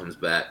like when he comes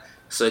back,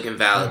 so it can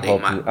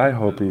validate I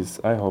hope he's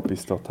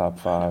still top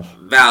 5.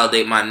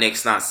 Validate my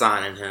Knicks not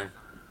signing him.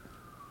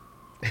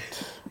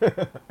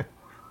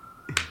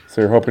 So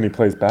you're hoping he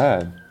plays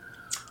bad?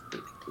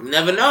 You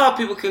never know.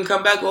 People can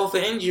come back off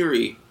an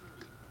injury.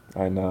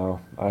 I know.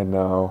 I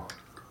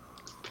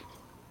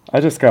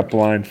just got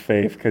blind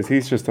faith because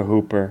he's just a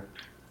hooper.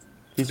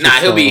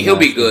 He'll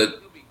be good.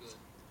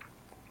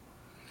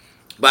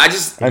 But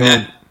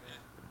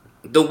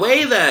the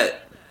way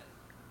that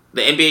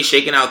the NBA is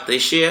shaking out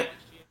this year,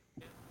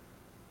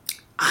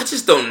 I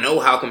just don't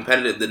know how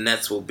competitive the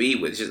Nets will be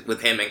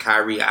with him and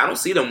Kyrie. I don't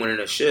see them winning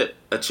a chip.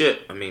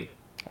 I mean,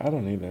 I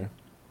don't either.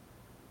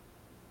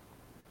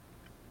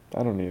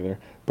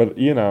 But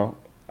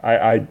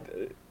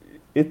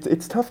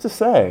it's tough to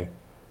say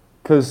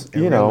because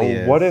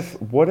what if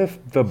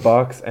the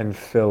Bucks and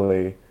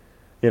Philly,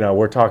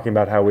 we're talking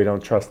about how we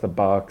don't trust the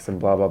Bucks and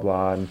blah blah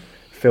blah, and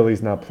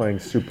Philly's not playing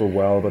super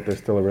well, but they're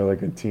still a really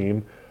good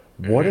team.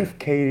 What if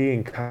KD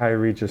and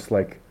Kyrie just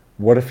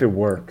what if it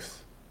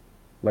works?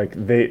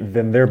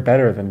 Then they're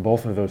better than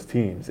both of those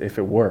teams if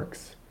it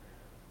works.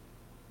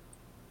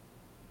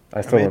 I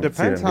still don't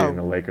see them beating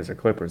the Lakers or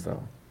Clippers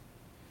though.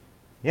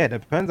 Yeah, it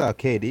depends how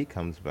KD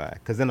comes back.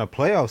 Because in a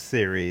playoff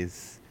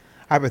series,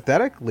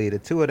 hypothetically, the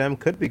two of them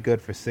could be good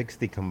for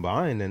 60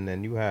 combined, and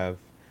then you have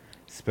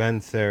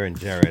Spencer and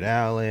Jared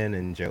Allen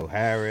and Joe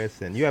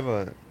Harris, and you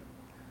have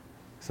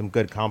some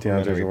good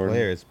complementary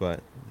players.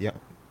 But yeah,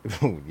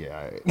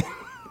 yeah.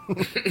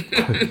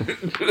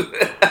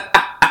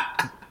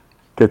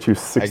 Get you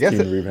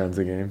 16 rebounds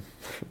a game.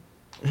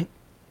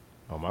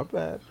 Oh, my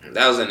bad.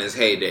 That was in his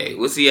heyday.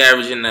 What's he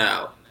averaging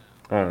now?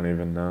 I don't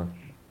even know.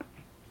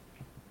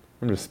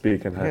 I'm just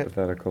speaking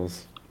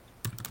hypotheticals.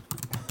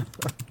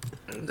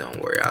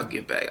 Don't worry, I'll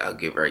get back. I'll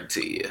get right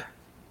to you.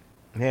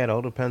 Yeah, it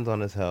all depends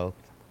on his health.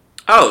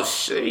 Oh,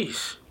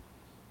 sheesh.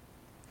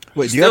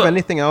 Wait, do you have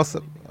anything else?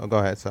 Oh, go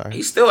ahead, sorry.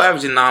 He's still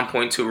averaging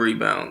 9.2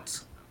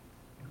 rebounds.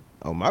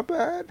 Oh, my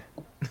bad.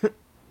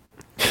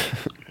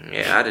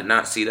 Yeah, I did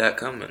not see that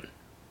coming.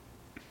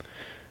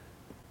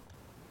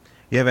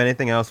 You have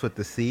anything else with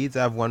the seeds?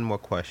 I have one more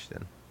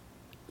question.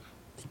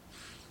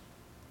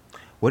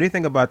 What do you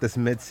think about this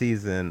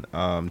mid-season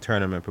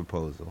tournament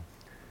proposal?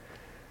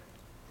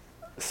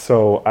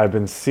 So I've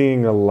been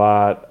seeing a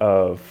lot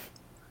of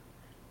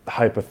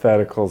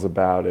hypotheticals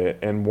about it,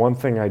 and one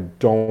thing I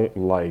don't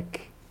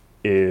like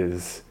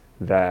is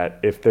that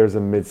if there's a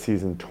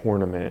mid-season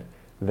tournament,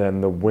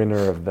 then the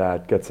winner of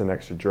that gets an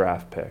extra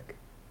draft pick.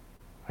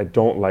 I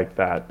don't like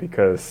that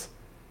because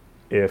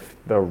if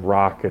the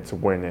Rockets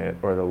win it,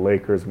 or the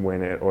Lakers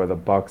win it, or the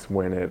Bucks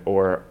win it,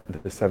 or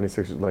the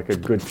 76ers, like a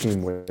good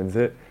team wins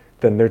it,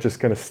 then they're just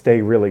going to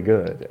stay really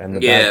good, and the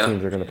bad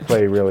teams are going to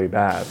play really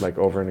bad, like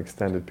over an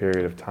extended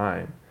period of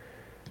time.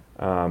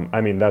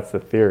 I mean, that's the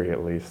theory,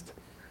 at least.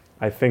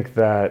 I think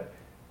that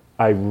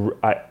I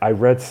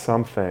read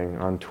something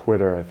on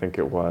Twitter, I think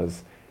it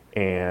was,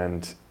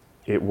 and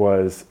it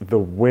was the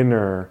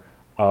winner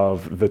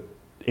of the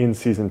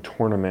in-season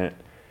tournament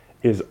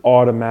is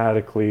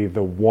automatically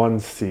the 1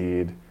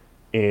 seed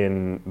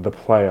in the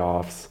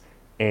playoffs,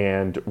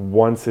 and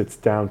once it's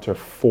down to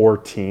 4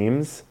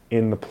 teams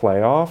in the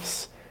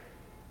playoffs,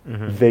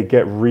 they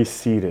get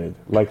reseeded.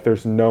 Like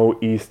there's no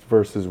East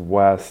versus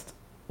West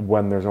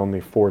when there's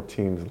only 4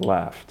 teams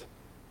left.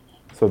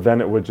 So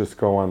then it would just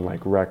go on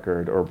like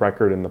record or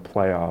record in the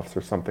playoffs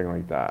or something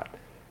like that.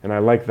 And I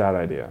like that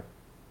idea.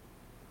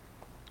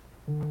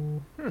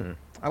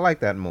 I like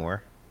that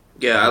more.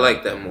 Yeah, I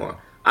like that more.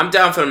 I'm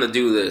down for him to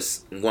do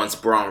this once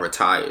Braun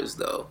retires,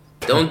 though.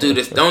 Don't do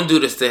this. Don't do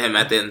this to him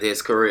at the end of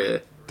his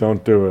career.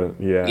 Don't do it.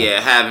 Yeah. Yeah,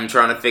 have him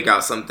trying to figure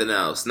out something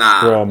else.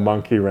 Nah. Throw a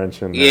monkey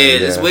wrench in there. Yeah,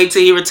 just wait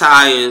till he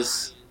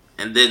retires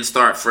and then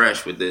start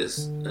fresh with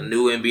this. A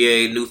new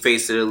NBA, new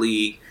face of the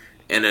league,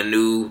 and a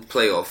new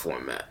playoff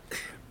format.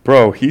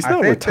 Bro, he's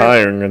not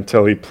retiring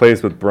until he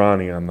plays with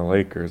Bronny on the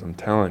Lakers. I'm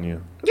telling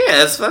you.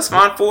 Yeah, that's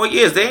fine. 4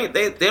 years. They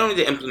don't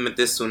need to implement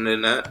this sooner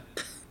than that.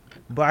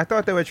 But I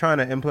thought they were trying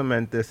to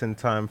implement this in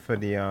time for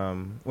the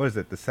what is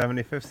it, the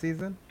 75th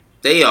season?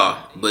 They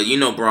are, but you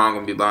know Braun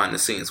gonna be behind the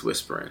scenes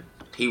whispering.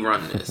 He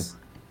run this.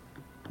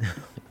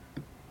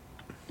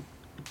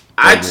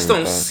 I just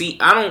don't see.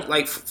 I don't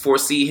like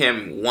foresee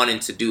him wanting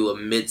to do a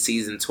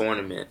mid-season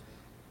tournament.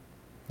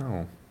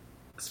 No.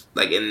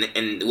 Like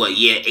in what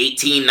year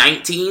 18,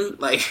 19?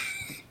 Like.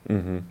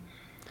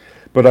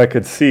 But I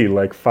could see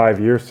like 5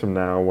 years from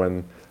now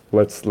when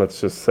let's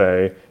just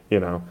say,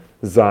 you know,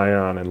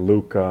 Zion and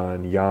Luka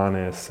and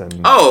Giannis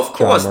and of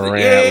course, John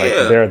Morant, yeah.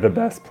 like they're the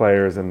best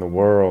players in the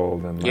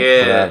world and like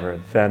whatever.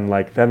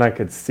 Then I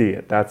could see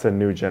it. That's a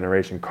new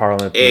generation.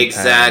 Karl Anthony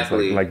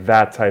exactly Towns, like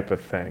that type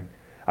of thing.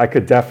 I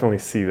could definitely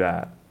see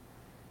that.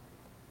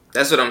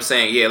 That's what I'm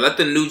saying. Yeah, let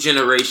the new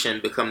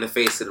generation become the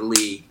face of the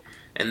league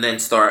and then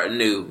start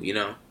anew, you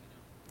know?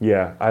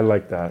 Yeah, I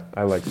like that.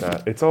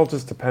 It's all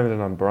just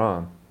dependent on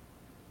Braun.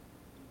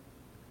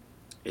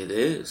 It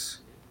is.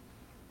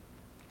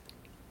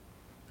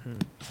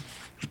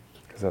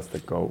 Because that's the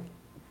GOAT.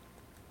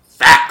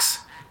 Facts.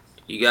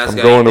 You guys I'm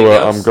got going anything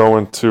to else?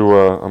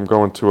 I'm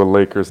going to a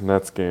Lakers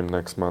Nets game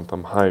next month.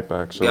 I'm hype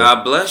actually.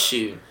 God bless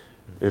you.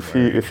 If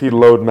he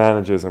load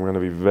manages, I'm going to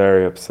be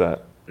very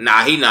upset.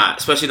 Nah, he not.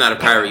 Especially not a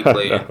Kyrie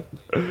player.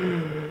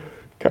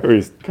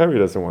 Kyrie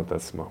doesn't want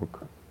that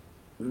smoke.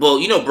 Well,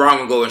 you know Braun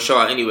gonna go and show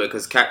out anyway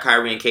because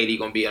Kyrie and KD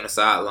gonna be on the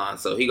sideline,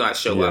 so he gonna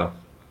show out.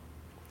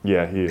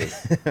 Yeah, he is.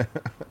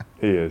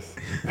 He is.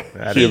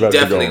 He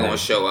definitely gonna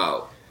show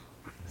out.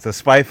 It's a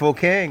spiteful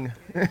king.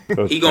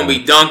 He gonna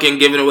be dunking,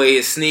 giving away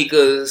his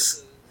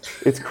sneakers.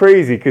 It's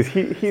crazy because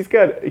he's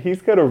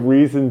got a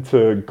reason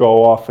to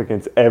go off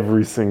against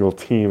every single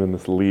team in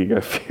this league. I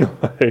feel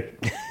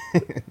like.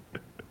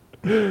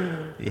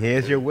 He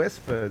hears your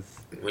whispers.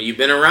 When you've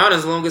been around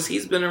as long as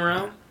he's been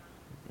around,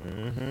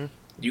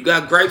 you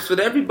got gripes with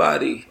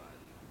everybody.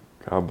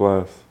 God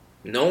bless.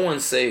 No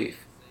one's safe.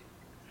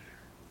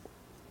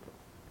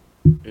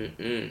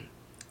 You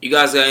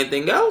guys got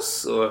anything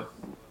else or?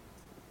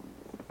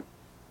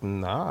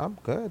 Nah, I'm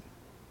good.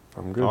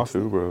 I'm good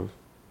too, bros.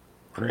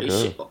 Great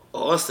shit.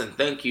 Austin,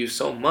 thank you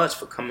so much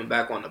for coming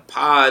back on the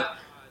pod.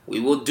 We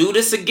will do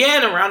this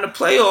again around the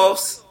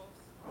playoffs.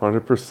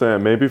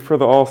 100%. Maybe for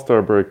the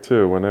All-Star break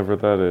too, whenever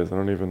that is. I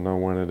don't even know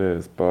when it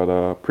is. But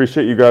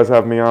appreciate you guys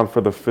having me on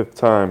for the 5th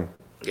time.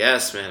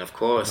 Yes, man. Of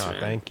course, man.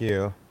 Thank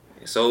you.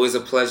 It's always a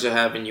pleasure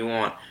having you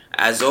on.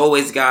 As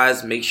always,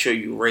 guys, make sure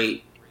you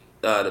rate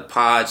the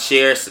pod,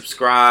 share,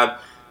 subscribe.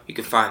 You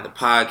can find the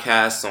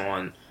podcast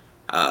on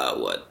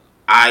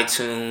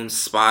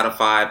iTunes,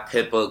 Spotify,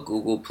 Pippa,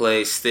 Google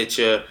Play,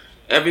 Stitcher.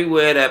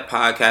 Everywhere that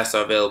podcasts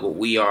are available,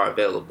 we are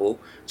available.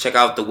 Check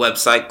out the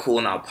website,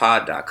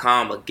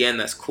 coolingoutpod.com. Again,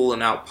 that's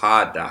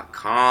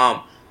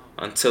coolingoutpod.com.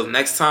 Until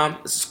next time,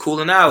 this is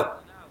Cooling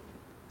Out.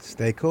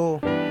 Stay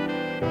cool.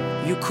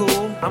 You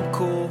cool, I'm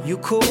cool. You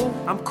cool,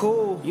 I'm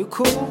cool. You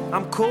cool,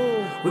 I'm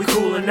cool. We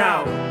coolin'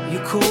 out. You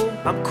cool,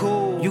 I'm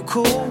cool. You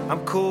cool,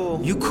 I'm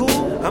cool. You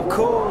cool, I'm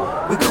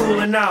cool. We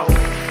coolin' out.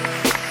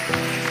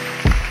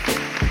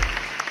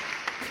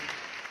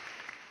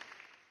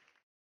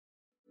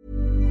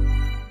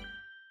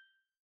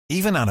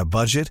 Even on a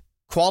budget,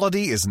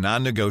 quality is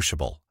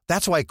non-negotiable.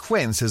 That's why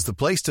Quince is the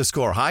place to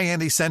score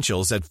high-end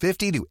essentials at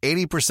 50 to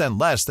 80%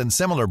 less than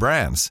similar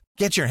brands.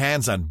 Get your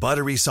hands on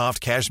buttery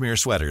soft cashmere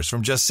sweaters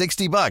from just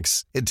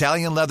 $60,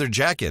 Italian leather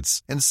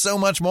jackets, and so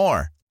much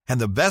more. And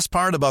the best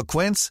part about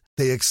Quince,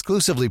 they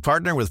exclusively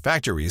partner with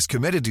factories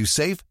committed to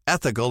safe,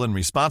 ethical, and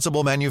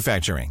responsible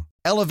manufacturing.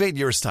 Elevate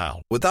your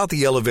style without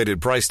the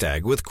elevated price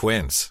tag with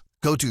Quince.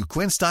 Go to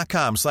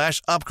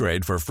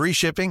quince.com/upgrade for free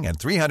shipping and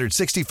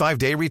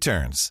 365-day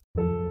returns.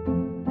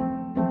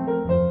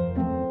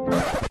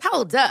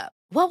 Hold up.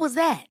 What was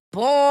that?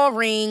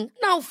 Boring.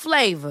 No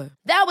flavor.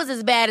 That was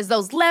as bad as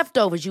those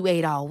leftovers you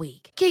ate all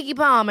week. Keke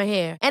Palmer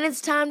here, and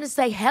it's time to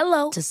say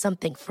hello to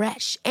something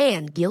fresh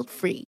and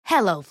guilt-free.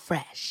 Hello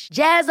Fresh.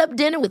 Jazz up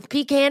dinner with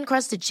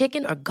pecan-crusted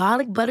chicken or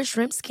garlic butter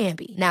shrimp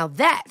scampi. Now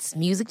that's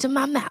music to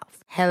my mouth.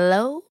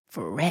 Hello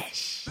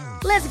Fresh.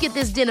 Let's get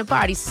this dinner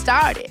party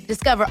started.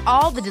 Discover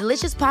all the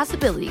delicious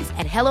possibilities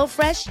at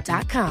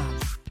HelloFresh.com.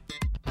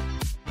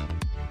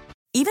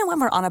 Even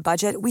when we're on a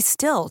budget, we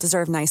still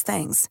deserve nice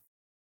things.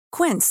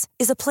 Quince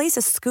is a place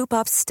to scoop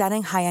up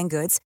stunning high-end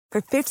goods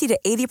for 50 to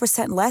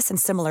 80% less than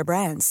similar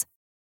brands.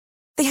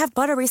 They have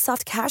buttery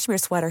soft cashmere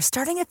sweaters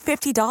starting at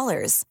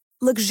 $50,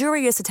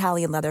 luxurious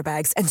Italian leather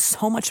bags, and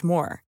so much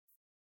more.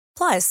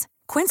 Plus,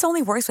 Quince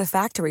only works with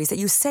factories that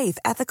use safe,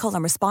 ethical,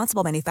 and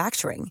responsible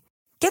manufacturing.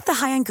 Get the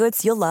high-end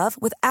goods you'll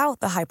love without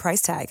the high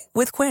price tag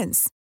with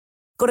Quince.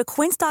 Go to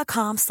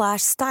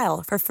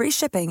quince.com/style for free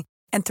shipping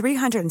and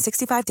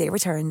 365-day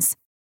returns.